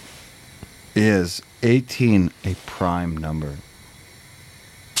 Is 18 a prime number?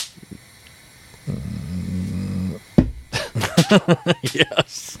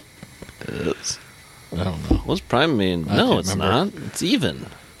 Yes. It's, I don't know. what's prime mean? I No, can't it's remember. not. It's even.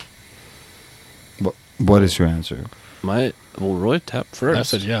 What is your answer? Well, Roy tapped first. I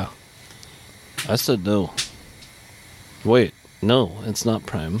said yeah. I said no. Wait, no, it's not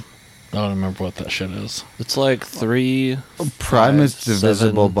prime. I don't remember what that shit is. It's like 3. Prime is 5,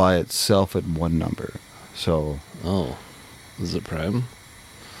 divisible 7. by itself at one number. So Oh, Is it prime?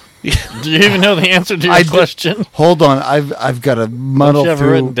 Do you even know the answer to your I do- question? Hold on, I've got to Don't muddle you have it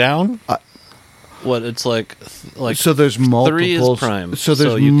through. written down? What? It's like So there's multiples. 3 is prime. So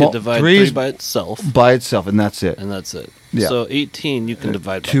there's you could divide 3 3 is by itself, by itself, and that's it. and that's it. Yeah. So 18 you can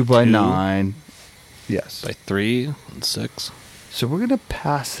divide 2 by 2, 9. Yes. by 3 and 6. So we're gonna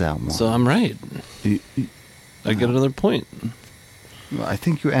pass that one. So I'm right. You- I get another point. I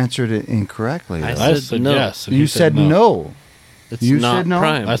think you answered it incorrectly. I though. I said said no. yes. and You he said no. It's You not said no?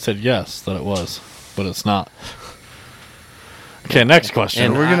 prime. I said yes, that it was, but it's not. Okay, next question.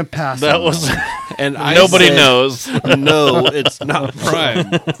 And we're gonna pass that on was And I nobody said, knows. No, it's not prime.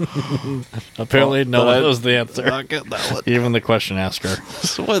 Apparently, no But one I- knows the answer. Not get that one. Even the question asker.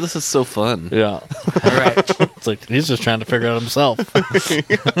 That's why this is so fun. Yeah. All right. It's like he's just trying to figure it out himself.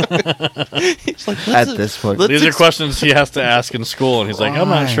 It's like, At this point. let's These are ex- questions he has to ask in school, and he's like, "I'm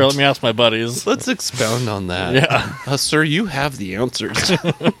not sure. Let me ask my buddies." Let's expound on that. Yeah. Sir, you have the answers.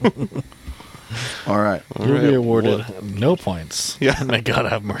 All right. You'll be Alright, awarded what- no points. Yeah. May God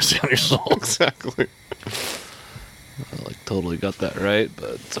have mercy on your soul. Exactly. I totally got that right,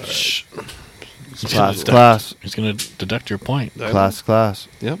 but it's all right. Class. He's going to deduct your point. Class.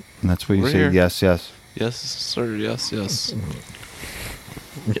 Yep. And that's what you We're say. here. Yes. Yes, sir. Yes, yes.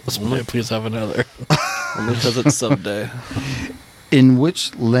 Yes, may I please have another. Only because it's sub day. In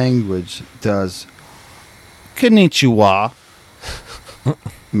which language does konnichiwa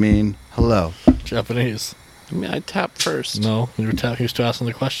mean hello? Japanese. I mean, I tap first. No, you were he was still asking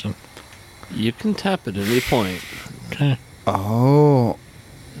the question. You can tap at any point. Okay, Oh,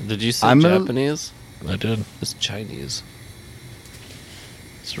 Did you say I'm a- Japanese? I did. It's Chinese.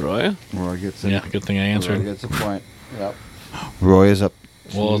 It's Roy? Roy gets a, Yeah, good thing I Roy answered. gets a point. Yep. Roy is up.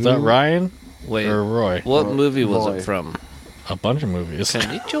 Well, is that Ryan Wait, or Roy? what Roy- movie was Roy. it from? A bunch of movies.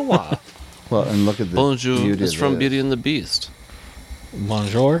 Konnichiwa. Well, and look at the Bonjour. beauty It's of from this. Beauty and the Beast.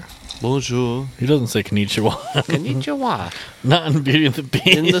 Bonjour. Bonjour. He doesn't say konnichiwa. Konnichiwa. Not in Beauty and the Beast.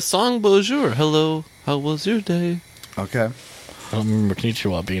 In the song Bonjour, hello, how was your day? Okay. I don't remember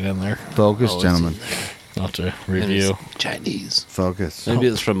konnichiwa being in there. Focus, Oh, it's gentlemen. in there. I'll have to And review. it's Chinese. Focus. Maybe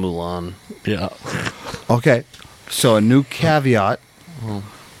it's from Mulan. Yeah. Okay. So a new caveat. Oh.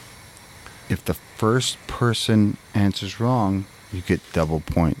 If the first person answers wrong, you get double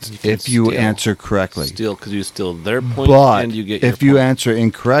points. You can If you steal. answer correctly. Steal, because you steal their point But and you get if your you point. answer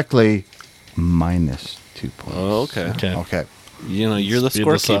incorrectly, minus 2 points. Oh, okay. Okay. Okay. You know, you're the Speed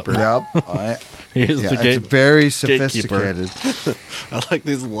this up. scorekeeper. Yep. Here's Yeah, the it's gate. very gatekeeper. sophisticated. I like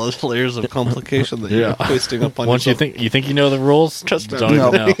these layers of complication that Yeah. you're wasting up on Once you yourself. think you know the rules, Trust me. don't No,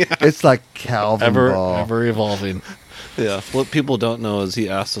 even know. it's like Calvin Ball. Ever evolving. Yeah. What people don't know is he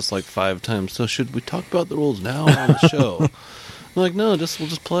asked us like 5 times, so should we talk about the rules now or on the show? I'm like, no, we'll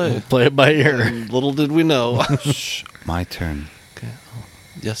just play. Play it by ear. And little did we know. Shh, my turn. Okay.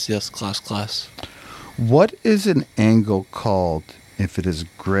 Yes, class. What is an angle called if it is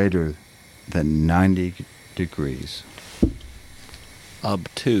greater than 90 degrees?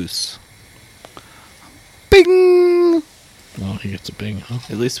 Obtuse. Bing! Oh, he gets a bing, huh?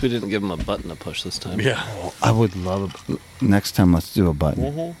 At least we didn't give him a button to push this time. Yeah. I would love it. Next time, let's do a button.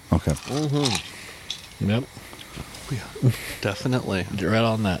 Mm-hmm. Okay. Mm-hmm. Yep. Definitely. Get right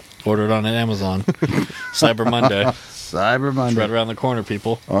on that. Order it on Amazon. Cyber Monday. Cyber It's Monday. right around the corner,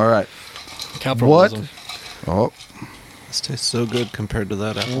 people. All right. Capitalism. Oh, This tastes so good compared to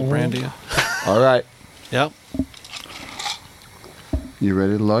that apple brandy. all right. Yep. You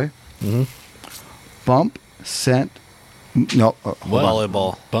ready, Loy? Mhm. Bump, scent. No. What?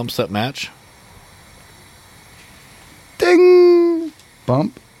 Volleyball. Bump set match. Ding!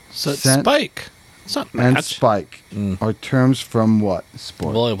 Bump So it's Scent. spike. It's not and match. spike are terms from what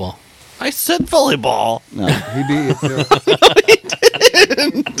sport? Volleyball. I said volleyball. No, he beat you.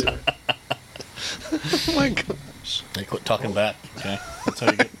 Oh my gosh. They quit talking back. Okay. That's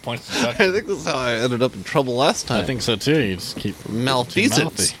how you get points to I think that's how I ended up in trouble last time. I think so too. You just keep too Malfeasance.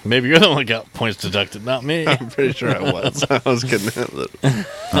 mouthy. Maybe you're the one who got points deducted, not me. I'm pretty sure I was. I was getting at it.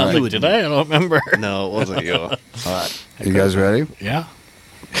 I was like, did I? I don't remember. No, it wasn't you. All right. You guys ready? Yeah.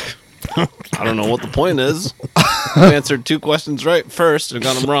 I don't know what the point is. I answered 2 questions right first and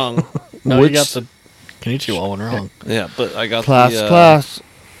got them wrong. No, Which- you got the Konnichiwa one wrong. Yeah, but I got Class, the class,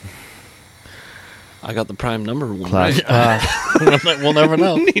 I got the prime number one class, right. class. We'll never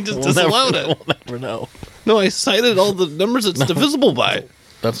know. He just We'll disallowed never, it. We'll never know. No, I cited all the numbers it's divisible by.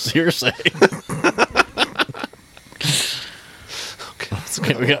 That's hearsay.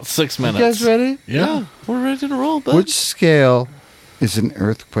 Okay, we got 6 You minutes. guys ready? Yeah. We're ready to roll, bud. Which scale is an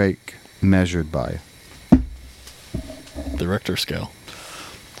earthquake measured by? The Richter scale.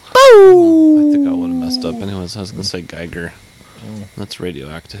 I think I would have messed up anyways. I was going to say Geiger. That's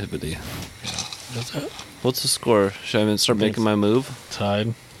radioactivity. Is it? What's the score? Should I start making my move?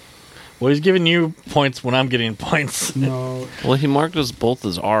 Tied. Well, he's giving you points when I'm getting points. No. Well, he marked us both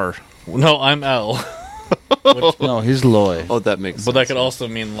as R. No, I'm L. No, he's Loy. Oh, that makes sense. But that could also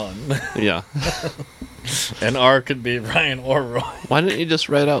mean Lund. Yeah. And R could be Ryan or Roy. Why didn't you just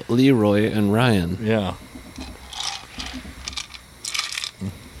write out Leroy and Ryan? Yeah.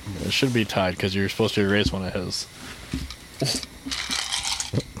 It should be tied because you're supposed to erase one of his.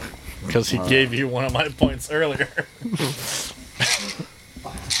 Because he gave you one of my points earlier.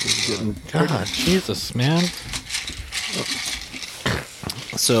 God, Jesus, man.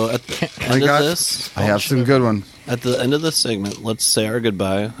 So at the I end got. of this, I have some good ones. at the end of this segment, let's say our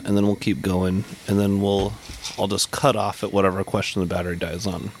goodbye, and then we'll keep going, and then I'll just cut off at whatever question the battery dies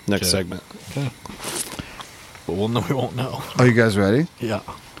on next Okay. segment. But we won't know. Are you guys ready? Yeah.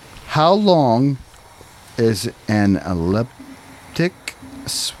 How long is an elliptic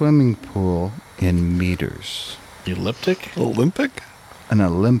swimming pool in meters? Elliptic? Olympic? An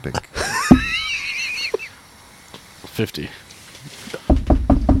Olympic. 50.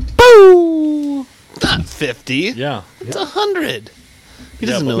 Boo! Not 50. Yeah. It's 100. He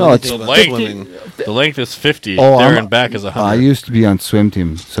doesn't but know No, anything it's about length. swimming. The length is 50. Oh, there I'm- and back is 100. I used to be on swim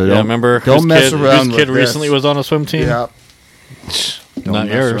team, so yeah, don't remember? don't his mess kid, around His kid with recently this. was on a swim team. Yeah. Don't Not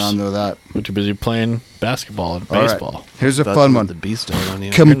mess yours. around with that. We're too busy playing basketball and All right. baseball. Here's a That's fun what one. The beast down on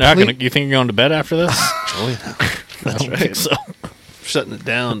you. Com- You're not gonna. Complete- You think you're going to bed after this? Oh, yeah. I don't think so. Shutting it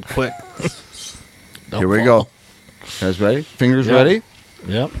down quick. Don't Here we fall. go. Guys ready? Fingers Yeah. ready?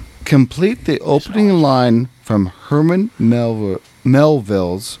 Yep. Complete the opening line from Herman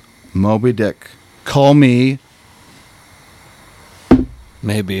Melville's Moby Dick. Call me.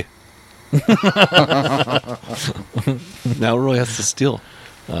 Maybe. Now Roy has to steal.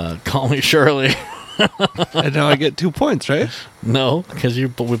 Call me Shirley. And now I get 2 points, right? No, because we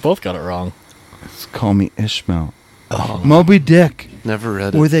both got it wrong. It's Call Me Ishmael. Oh, Moby Dick, never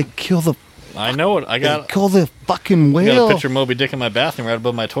read where it. they kill the I know it. I got fucking I got whale. a picture of Moby Dick in my bathroom right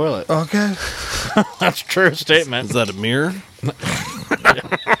above my toilet. Okay. That's a true Is statement. that a mirror?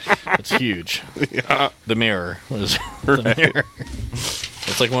 It's huge. Yeah. The mirror was the mirror.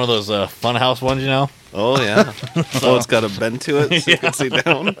 It's like one of those funhouse ones, you know. Oh, yeah. Oh, it's got a bend to it so you can see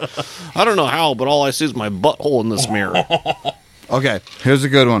down. I don't know how, but all I see is my butthole in this mirror. Okay, here's a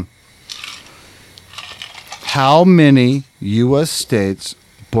good one. How many U.S. states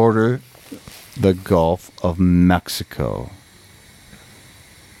border the Gulf of Mexico?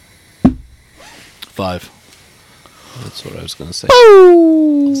 5. That's what I was going to say.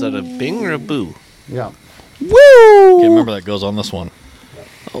 Boo! Is that a bing or a boo? Yeah. Can't Woo! remember that goes on this one.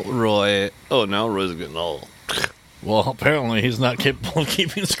 Oh, Roy. Oh, now Roy's getting all... Well, apparently he's not capable of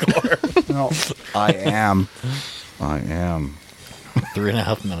keeping score. No, I am. I am.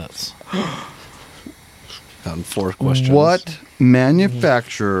 3.5 minutes. Gotten 4 questions. What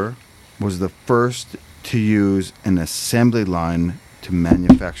manufacturer was the first to use an assembly line to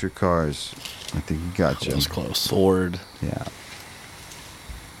manufacture cars? I think you got That you. was close. Ford. Yeah.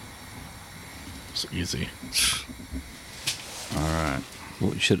 It's easy. All right.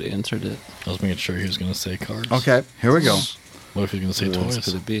 Well, you should have answered it. I was making sure he was going to say cars. Okay, here we go. What if he was going to say Who else toys?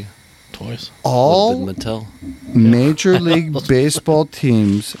 could it be? Toys. All Would have been Mattel. Major League Baseball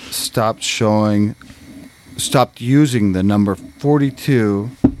teams stopped using the number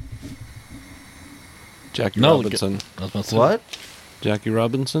 42. Jackie No, Robinson. I was about to say- What? Jackie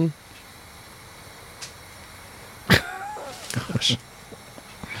Robinson?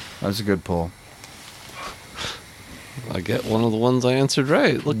 That's a good pull. I get one of the ones I answered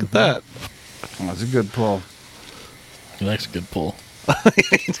right. Look at that. That's a good pull. He likes a good pull.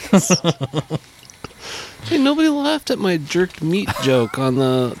 Hey, nobody laughed at my jerked meat joke on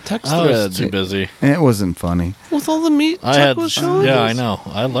the text I thread. was too busy. And it wasn't funny. With all the meat I Chuck had, was showing yeah, us. I know.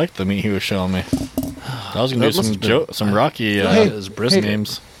 I liked the meat he was showing me. I was gonna That do must some have been- some Rocky Hey, his hey. brisket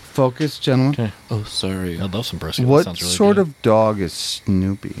names. Focus, gentlemen. Okay, Oh, sorry. I love some brisket. That What sounds really sort good. of dog is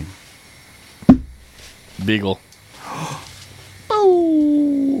Snoopy? Beagle?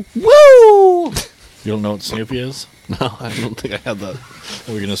 Oh, woo! You don't know what Snoopy is? No, I don't think I had that.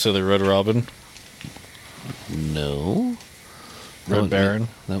 Are we gonna say the Red Robin, No. Red Baron?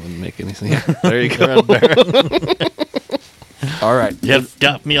 That wouldn't make anything. Yeah, there you go. Red Baron. All right. You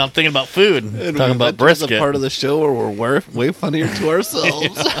got me on thinking about food. Talking about That's the brisket. part of the show where we're way funnier to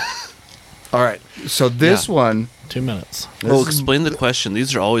ourselves. All right. So this Yeah. one, 2 minutes. Oh, explain the question.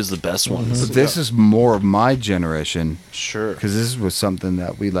 These are always the best ones. this is more of my generation Sure. because this was something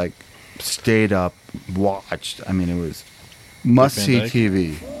that we like stayed up, watched. I mean, it was must see Van Dyke?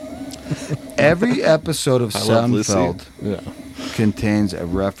 TV. Every episode of I Love Lucy. Seinfeld Yeah. contains a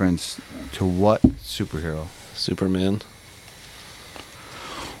reference to what superhero? Superman.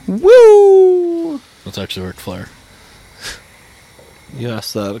 Woo! That's actually Ric Flair. You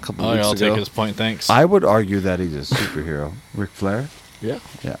asked that a couple Oh, yeah, weeks I'll ago. take his point. Thanks. I would argue that he's a superhero. Ric Flair? Yeah.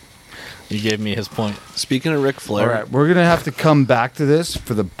 Yeah. You gave me his point. Speaking of Ric Flair, All right, we're going to have to come back to this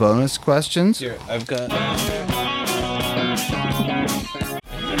for the bonus questions. here I've got.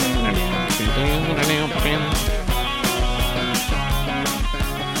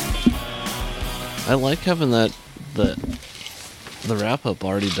 I like having the wrap up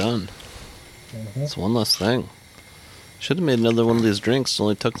already done. It's one less thing. Should have made another one of these drinks. It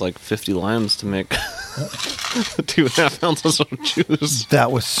only took like 50 limes to make 2.5 ounces of juice.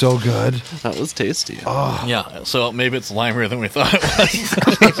 That was so good. That was tasty. Yeah, so maybe it's limier than we thought it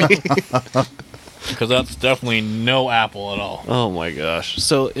was. Because that's definitely no apple at all. Oh my gosh.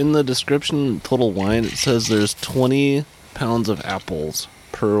 So in the description, Total Wine, it says there's 20 pounds of apples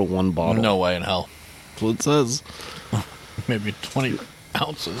per one bottle. No way in hell. That's what it says. Maybe 20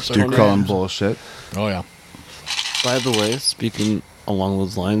 ounces. or You're grams. calling bullshit. Oh, yeah. By the way, speaking along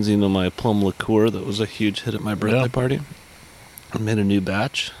those lines, you know my plum liqueur that was a huge hit at my birthday Yeah. party? I made a new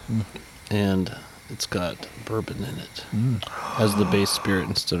batch, and it's got bourbon in it as the base spirit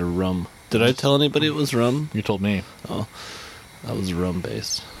instead of rum. Did I tell anybody it was rum? You told me. Oh, that was rum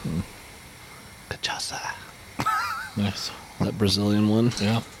based. Cachaça. Nice. That Brazilian one.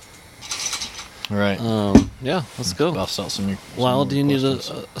 Yeah. All right. Yeah, let's go. Bust out some. Lyle, some do you need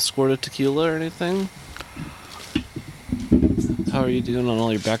questions. a squirt of tequila or anything? How are you doing on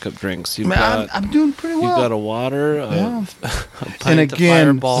all your backup drinks? You've Man, got I'm doing pretty you've well. got a water, Yeah. a pint And of again-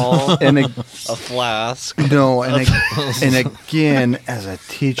 Fireball, and a flask. no, and again, as a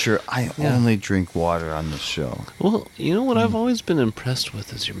teacher, I only drink water on the show. Well, you know what I've always been impressed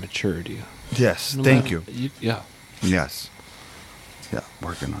with is your maturity. Yes, No thank matter- you. Yeah. Yes. Yeah,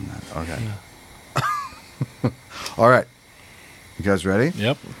 working on that. Okay. All right. You guys ready?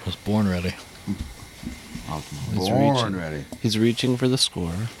 Yep. Was born ready. He's Born reaching. ready. He's reaching for the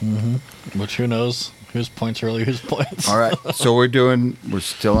score. Which who knows? Whose points early, whose points? All right. So we're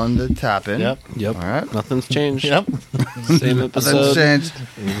still on the tap in. Yep. Yep. All right. Nothing's changed. Yep. Same Nothing's episode. changed.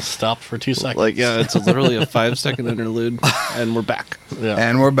 We stopped for 2 seconds. Like, yeah, it's literally a 5-second interlude, and we're back. Yeah.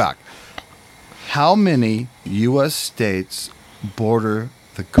 And we're back. How many U.S. states border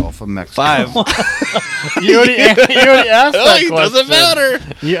the Gulf of Mexico? 5. you already asked that question. Doesn't matter.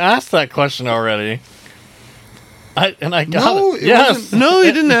 You asked that question already. I got No, it. it Yes. wasn't- No,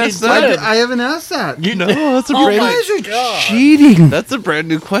 he didn't ask that. I haven't asked that. You No, that's a Oh brand. my You guys are God. cheating. That's a brand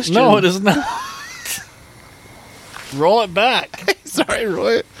new question. No, it is not. Roll it back. Sorry,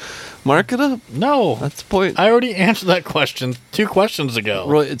 Roy. Mark it up. No. That's the point. I already answered that question 2 questions ago.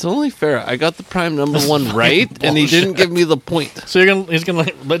 Roy, it's only fair. I got the prime number 1 right, and he didn't give me the point. So he's gonna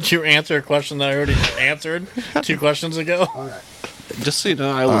let you answer a question that I already answered 2 questions ago. Just so you know,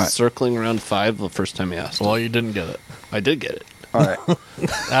 I was All right. circling around 5 the first time he asked. Well, you didn't get it I did get it. All right.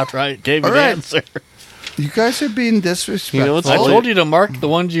 after I gave you All the right. answer. You guys are being disrespectful. You know what's I Oh, told you to mark the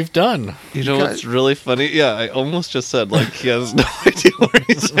ones you've done. You know guys- what's really funny? Yeah, I almost just said, like, he has no idea where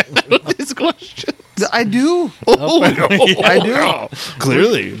he's at with these questions. I do. I do.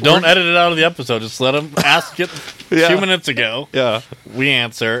 Clearly. Don't edit it out of the episode. Just let him ask it Yeah. 2 minutes ago. Yeah. We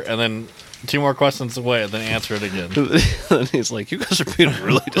answer, and then 2 more questions away, and then answer it again. And he's like, you guys are being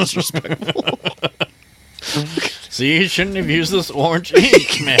really disrespectful. See, you shouldn't have used this orange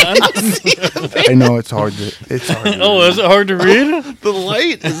ink, man. I know it's hard to. It's hard. To Oh, is it hard to read? The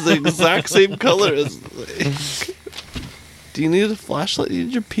light is the exact same color as... Do you need a flashlight? You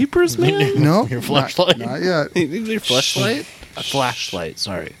need your peepers, man? No. Your flashlight? Not yet. You need your flashlight? A flashlight,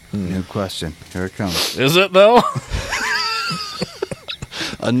 sorry. New question. Here it comes. Is it, though?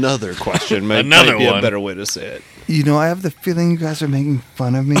 Another question might Another be a one. better way to say it. You know, I have the feeling you guys are making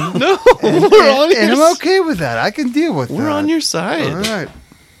fun of me. No, and, we're on and your I'm okay with that. I can deal with that. We're on your side. All right.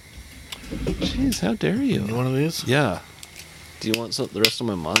 Jeez, how dare you? One of these? Yeah. Do you want the rest of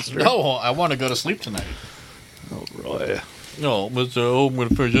my monster? No, I want to go to sleep tonight. Oh, Roy. No, but I'm going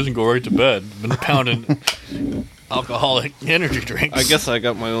to finish this and go right to bed. Been pounding alcoholic energy drinks. I guess I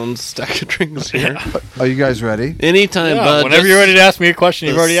got my own stack of drinks here. Are you guys ready? Anytime, Yeah, bud. whenever Just you're ready to ask me a question,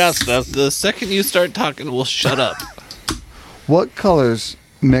 you've already asked us. The second you start talking, we'll shut up. What colors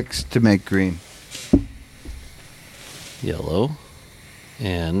mix to make green? Yellow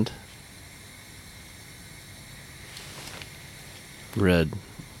and red.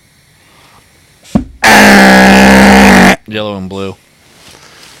 Yellow and blue.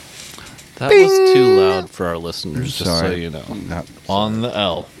 That was too loud for our listeners, just so Sorry. you know. No. On the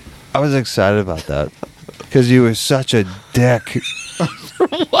L. I was excited about that. Because you were such a dick.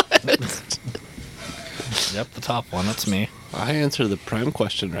 Yep, the top one. That's me. I answered the prime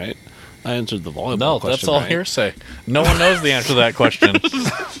question right. I answered the volleyball No, question that's all right. hearsay. No one knows the answer to that question.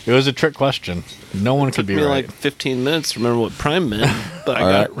 It was a trick question. No one could be Took me right. like 15 minutes to remember what prime meant, but I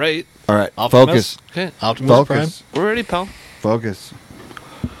All got right. it right. All right, Optimus? focus. Okay, Optimus Prime? Focus. we're ready, pal. Focus.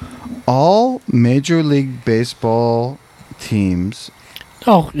 All Major League Baseball teams.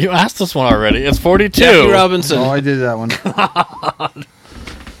 Oh, you asked this one already. It's 42. Jackie Robinson. Oh, I did that one.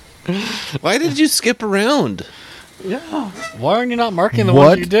 Why did you skip around? Yeah. Why are you not marking the What?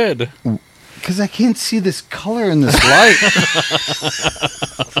 ones you did? Because I can't see this color in this light.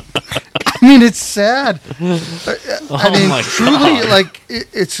 I mean, it's sad. I mean, my truly, God. like,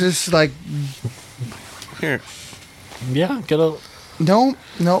 it's just like, Here. Yeah, get a no.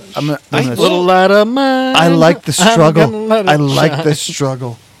 I'm gonna little light of mine. I like the I'm struggle. gonna let it I like shine. the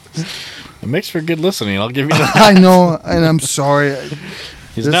struggle. It makes for good listening. I'll give you that. I know, and I'm sorry.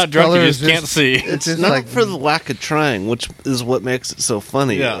 He's This not drunk. color You is just can't see. It's It's just not like for the lack of trying, which is what makes it so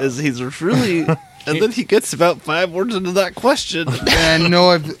funny. Yeah. Is he's really, and then he gets about 5 words into that question. I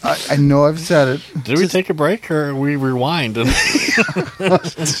know I've said it. Did we take a break or we rewind? And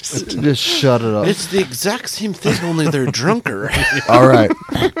Just shut it up. It's the exact same thing, only they're drunker. All right.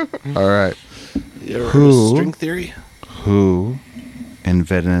 All right. You ever heard of Who? string theory? Who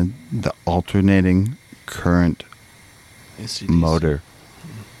invented the alternating current ACDC. motor?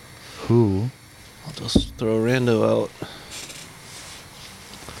 Who? I'll just throw Rando out.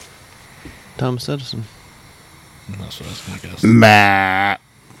 Thomas Edison. that's what I was gonna guess. Matt.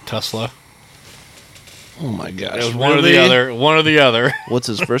 Tesla. Oh my gosh. It was one or really? the other. One or the other. What's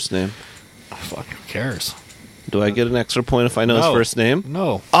his first name? Fuck, who cares? Do I get an extra point if I know No. his first name?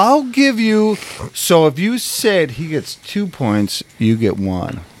 No. I'll give you. So if you said he gets 2 points, you get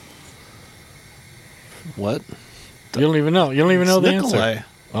 1. What? You don't even know. You don't even know It's the Nikolai. answer.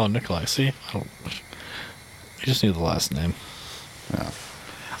 Oh, Nikolai. See? I don't. You just need the last name.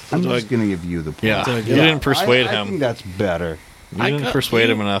 I'm Do just I- going to give you the point. Yeah. I You get- didn't persuade I him. think that's better. You I didn't got- persuade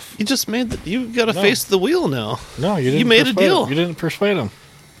you- him enough. You just made the, you got to No. face the wheel now. No, you didn't. You made a persuade deal. him. You didn't persuade him.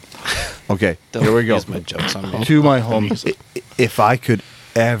 Okay, Don't here we go. use my jokes on me. To my home. If I could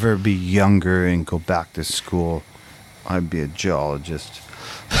ever be younger and go back to school, I'd be a geologist.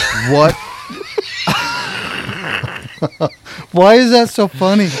 What? Why is that so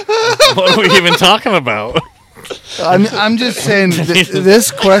funny? What are we even talking about? I'm just saying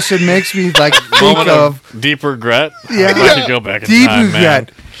this question makes me like think Moment of deep regret. Yeah. I'd like to go back in deep time, regret. man.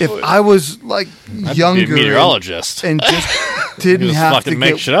 If I was like I'd younger be a meteorologist. and just You didn't just have fucking to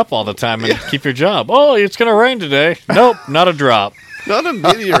make get shit up all the time and keep your job. Oh, it's gonna rain today. Nope, not a drop. Not a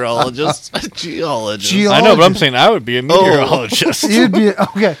meteorologist, a geologist. I know, but I'm saying I would be a meteorologist. You'd be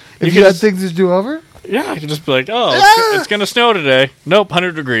okay if You you, could had just- things to do over. Yeah, I could just be like, oh, it's gonna snow today. Nope,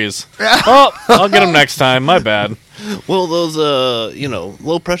 100 degrees. Oh, I'll get them next time. My bad. Well, those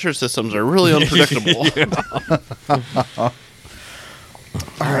low pressure systems are really unpredictable. All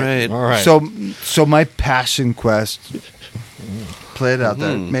right. All right. So my passion quest played out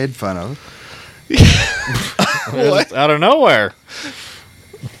there, made fun of. Just out of nowhere.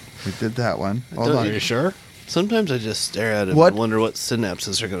 We did that one. Hold Are on. you sure? Sometimes I just stare at it What? and wonder what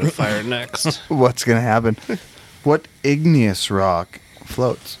synapses are going to fire next. What's gonna happen? What igneous rock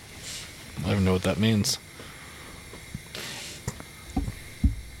floats? I don't even know what that means.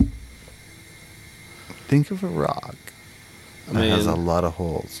 Think of a rock I that has a mean, lot of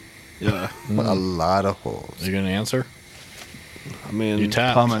holes. yeah. A lot of holes. Are you gonna answer? I mean, You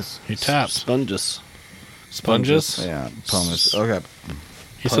tapped. Pumice. You tapped. sponges. Sponges? Yeah, pumice. Okay.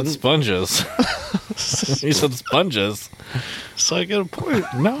 He said sponges. He said sponges. So I get a point.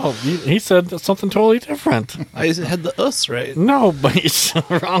 No, he said something totally different. I had the us right. No, but he said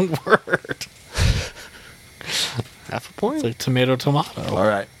the wrong word. Half a point. It's like tomato. All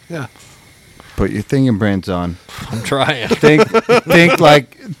right. Yeah. Put your thinking brains on. I'm trying. Think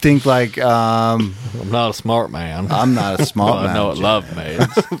like I'm not a smart man. I'm not a smart Well, man. I know what love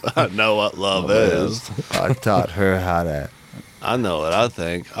means. I know what love is. I taught her how to. I know what I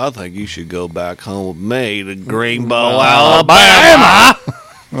think. I think you should go back home with me to Greenbow, Alabama.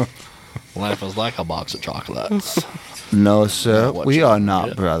 Alabama. Life is like a box of chocolates. No, sir. What We you- are not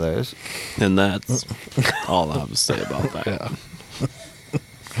yeah. brothers. And that's all I have to say about that. Yeah.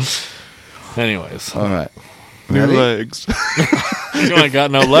 Anyways, All right. New Ready? legs. you ain't got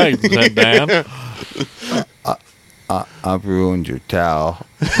no legs, said Dan. I've ruined your towel.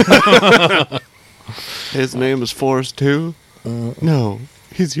 His name is Forrest too? No,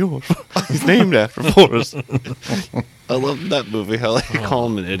 he's yours. He's named after Forrest. I love that movie. How they call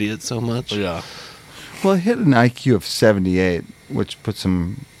him an idiot so much. Yeah. Well, he hit an IQ of 78, which puts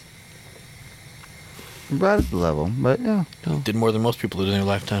him right at the level. But yeah, Did more than most people did in their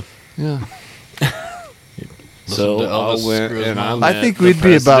lifetime. Yeah. Listen So to Elvis I went screw his and I mouth. met I think the we'd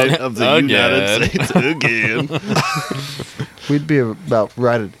be about- president of the Again. United States again. we'd be about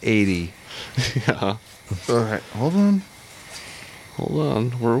right at 80. Yeah. All right, hold on. Hold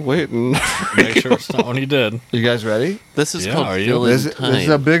on, we're waiting. Make sure it's not when he did. You guys ready? This is Yeah, called are you? filling This time. is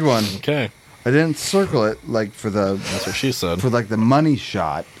a big one. Okay, I didn't circle it like for that's what she said. like the money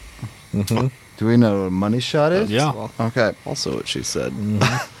shot. Mm-hmm. Do we know what a money shot is? Yeah. Okay. Also, what she said.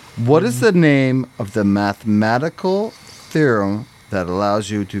 What is the name of the mathematical theorem that allows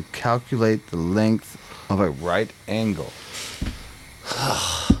you to calculate the length of a right angle?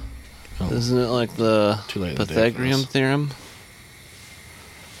 Isn't it like the Too late in the day for Pythagorean this. theorem?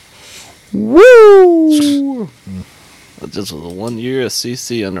 Woo! Just with 1 year of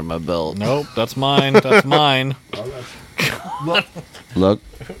CC under my belt. Nope, that's mine. That's mine. Look,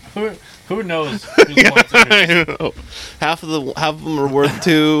 Who knows? Whose points are whose? half of them are worth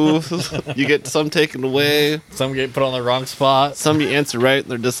 2. You get some taken away. Some get put on the wrong spot. Some you answer right, and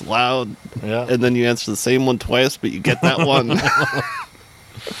they're disallowed. Yeah. And then you answer the same one twice, but you get that one.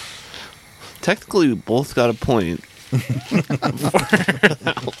 Technically, we both got a point.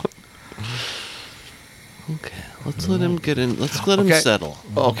 Okay, let's let him get in. Let's let him Okay. settle.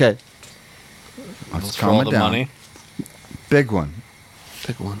 okay. Let's Let's roll calm it the down. money. Big one.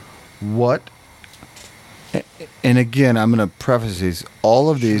 Pick one. What? And again, I'm going to preface these. All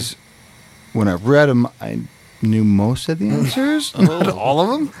of these, when I read them, I knew most of the answers. Not all of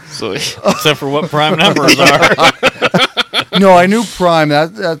them. So Except for what prime numbers are. No, I knew prime.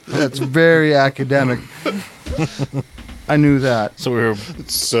 That's very academic. I knew that. So we were,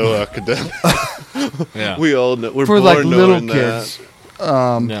 it's so academic. yeah. We all know. We're For born like little knowing kids,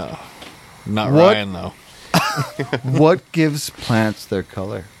 Yeah. Not What? Ryan, though. what gives plants their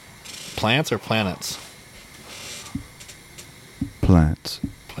color? Plants or planets? Plants.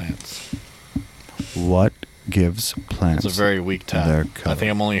 Plants. What gives plants It's a very weak their tap. color? I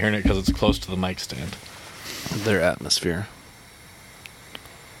think I'm only hearing it because it's close to the mic stand. that. Their atmosphere.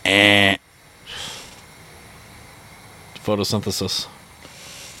 Photosynthesis.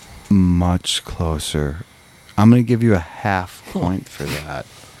 Much closer. I'm going to give you a half point for that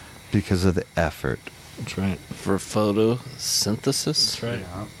because of the effort. That's right. For photosynthesis. That's right.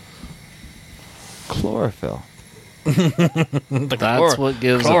 Chlorophyll. That's what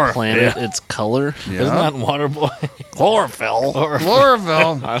gives a planet its color. Isn't that Waterboy? Chlorophyll.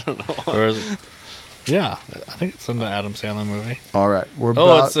 Chlorophyll. I don't know. Or is it? Yeah, I think it's in the Adam Sandler movie. All right, we're Oh,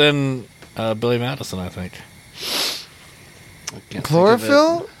 about it's in Billy Madison, I think. I can't think of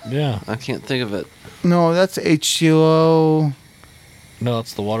chlorophyll. Yeah. it. I can't think of it. No, that's H2O. No,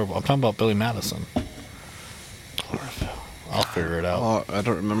 it's the Waterboy. I'm talking about Billy Madison. Chlorophyll. I'll figure it out. Oh, I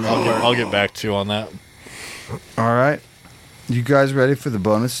don't remember. I'll get back to you on that. All right, you guys ready for the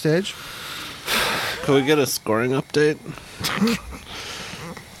bonus stage? Can we get a scoring update?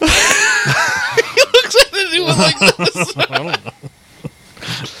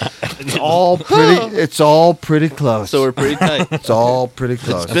 It's all pretty. It's all pretty close. So we're pretty tight. it's all pretty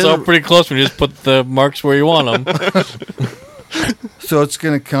close. been- It's all pretty close when you just put the marks where you want them. So it's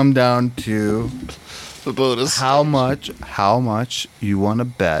going to come down to The bonus. how much you want to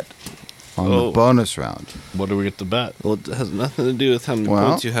bet on the Oh. bonus round. What do we get to bet? Well, it has nothing to do with how many Well,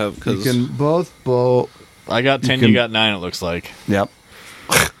 points you have. You Because can both bowl. I got 10, can- you got 9, it looks like. Yep.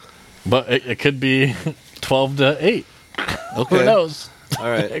 But it could be 12 to 8. okay, Who knows? all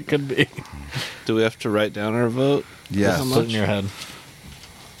right. It could be. Do we have to write down our vote? Yes. How Put it in much? your head.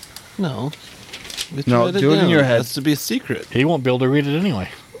 No. We have to No, write do it in down. your head. It has to be a secret. He won't be able to read it anyway.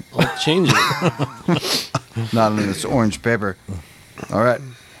 I'll change it. Not on this orange paper. All right.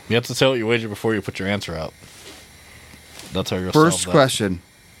 You have to tell what you wager before you put your answer out. That's how you'll First solve that. question.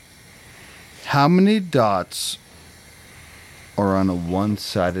 How many dots are on a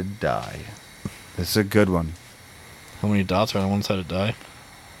one-sided die? This is a good one. How many dots are on one sided die?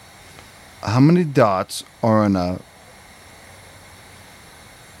 How many dots are on a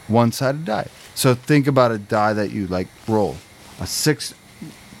one-sided die? So think about a die that you like roll. A 6.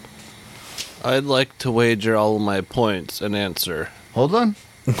 I'd like to wager all of my points and answer. Hold on.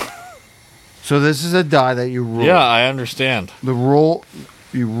 So this is a die that you roll. Yeah, I understand. The roll.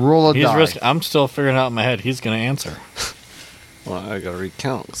 You roll a He's die. I'm still figuring out in my head. He's going to answer. Well, I gotta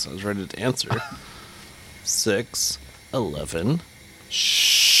recount because I was ready to answer. 6, 11,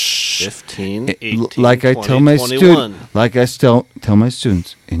 15, 18, like I 20, tell my 21. student, like I still tell my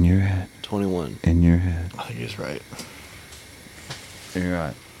students, in your head, 21. in your head. I think he's right. You're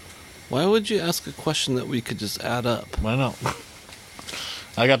right. Why would you ask a question that we could just add up? Why not?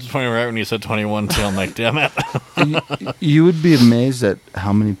 I got to 20 right when you said 21, too. I'm like, damn it. You would be amazed at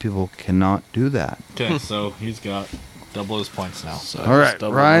how many people cannot do that. Okay, so he's got double his points now. So All right,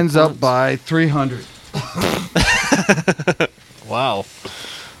 double Ryan's my up points. by 300. Wow.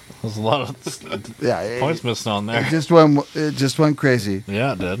 There's a lot of Yeah, points missing on there. it just went crazy.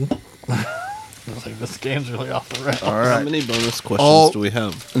 Yeah, it did. I was like, this game's really off the rails. All How right. many bonus questions Oh. do we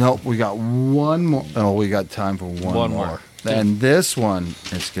have? No, we got one more. Oh, we got time for one more. more. And this one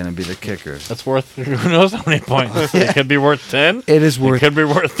is going to be the kicker. That's worth who knows how many points. It could be worth 10. It is It worth could be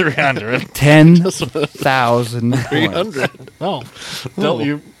worth 300. 10,000 points. 300. No. Don't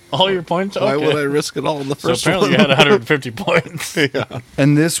you all your points? Why Okay. would I risk it all in the So first apparently one? you had 150 points.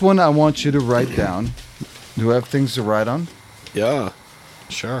 And this one I want you to write down. Do I have things to write on? Yeah.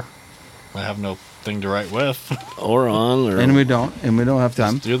 Sure. I have no thing to write with. Or on. Or And we don't have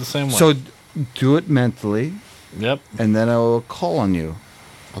time. Do it the same way. So do it mentally, Yep. and then I will call on you.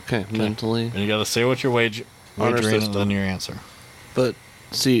 Okay, mentally. And you got to say what your Honor wagering and system. then your answer. But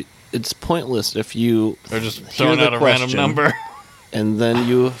see, it's pointless if you Or just hear throwing the out a random question number. and then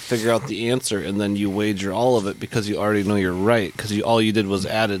you figure out the answer and then you wager all of it because you already know you're right because all you did was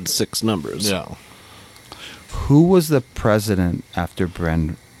added 6 numbers. Yeah. Who was the president after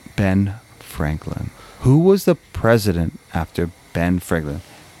Ben Franklin? Who was the president after Ben Franklin?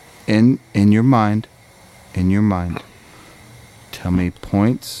 In your mind, tell me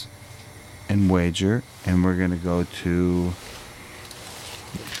points and wager, and we're gonna go to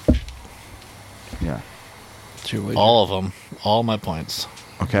It's your wager. All of them. All my points.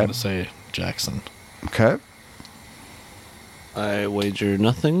 I'm okay, going to say Jackson. okay. I wager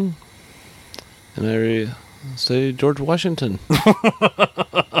nothing, and I say George Washington.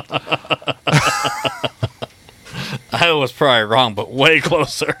 I was probably wrong, but way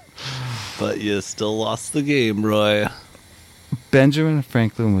closer. But you still lost the game, Roy. Benjamin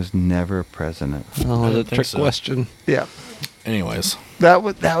Franklin was never a president. Oh, didn't the think trick so. question. Yeah, Anyways. that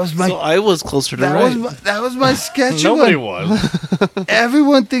was my So I was closer to that right. was my sketchy Nobody one. was.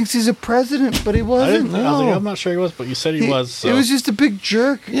 Everyone thinks he's a president, but he I wasn't. didn't know. I was like, I'm not sure he was, but you said he was. So. He was just a big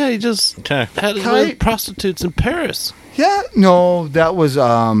jerk. Yeah, he just Okay. had his Kite. with prostitutes in Paris. Yeah, no, that was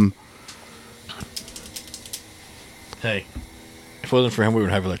Hey. If it wasn't for him, we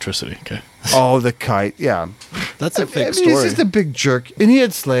would have electricity. Okay. oh, the kite. Yeah, That's a I fake mean, story. he's just a big jerk, and he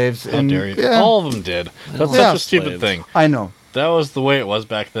had slaves. How and dare you? Yeah, All of them did. That's Yeah. such a stupid Slaves. thing. I know. That was the way it was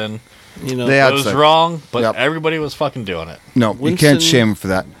back then. You know, They had It was slaves. wrong, but Yep. everybody was fucking doing it. No, you Winston- can't shame him for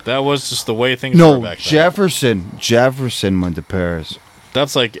that. That was just the way things were No, back then. Jefferson went to Paris.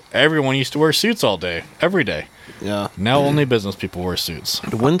 That's like everyone used to wear suits all day, every day. yeah. Now only business people wear suits.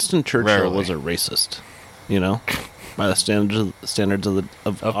 Winston Churchill Rarely. was a racist. You know, by the standards of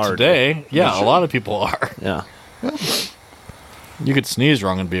Of our today, yeah, Sure. a lot of people are. Yeah. You could sneeze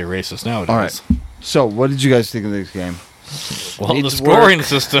wrong and be a racist nowadays. All right. So, what did you guys think of this game? Well, the Needs scoring work.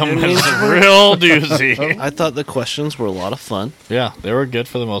 system It is needs a real doozy. I thought the questions were a lot of fun. Yeah, they were good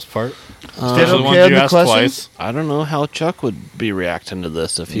for the most part. Did Especially the okay ones on you the asked questions? twice. I don't know how Chuck would be reacting to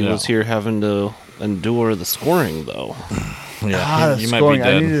this if he Yeah. was here having to endure the scoring, though. Yeah, the you might be scoring. I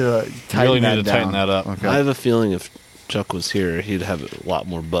dead. need to You tighten really that need to tighten down. that up. Okay. I have a feeling if Chuck was here, he'd have it a lot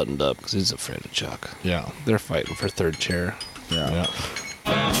more buttoned up because he's afraid of Chuck. Yeah. They're fighting for third chair. Yeah.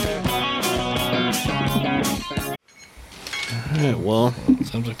 All right, well,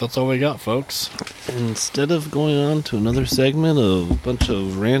 Seems like that's all we got, folks. instead of going on to another segment of a bunch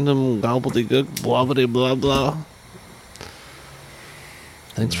of random gobbledygook, blah, blah, blah, blah.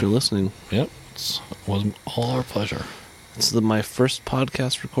 Thanks for listening. Yep. It was all our pleasure. It's my first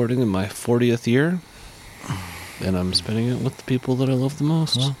podcast recording in my 40th year, and I'm spending it with the people that I love the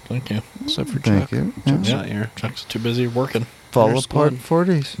most, Well, thank you. except for Thank Chuck. you. Chuck's Yeah. not here. Chuck's too busy working, Fall There's apart one.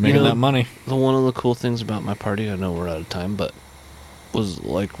 40s. making know- that money. One of the cool things about my party, I know we're out of time, but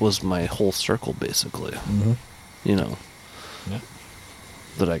was my whole circle basically. Mm-hmm. You know, Yeah.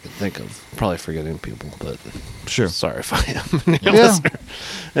 that I could think of. Probably forgetting people, but Sure. sorry if I am. Yeah.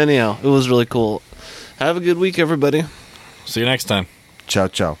 Anyhow, it was really cool. Have a good week, everybody. See you next time. Ciao,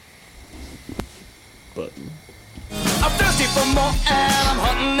 ciao. But I'm thirsty for more and I'm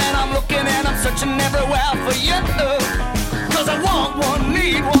hunting and I'm looking and I'm searching everywhere for you. Cause I want one,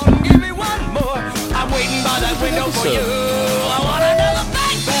 need one, give me one more. I'm waiting by that window for you. I want another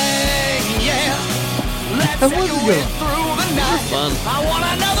bang bang, yeah. Let's take a way through the night. fun. I want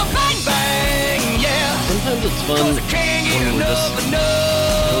another bang bang, yeah. sometimes it's fun Cause I can't get when we're just enough,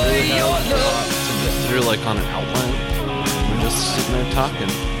 enough of your love. to get through like on an outline. We're just sitting there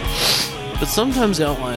talking. But sometimes the outline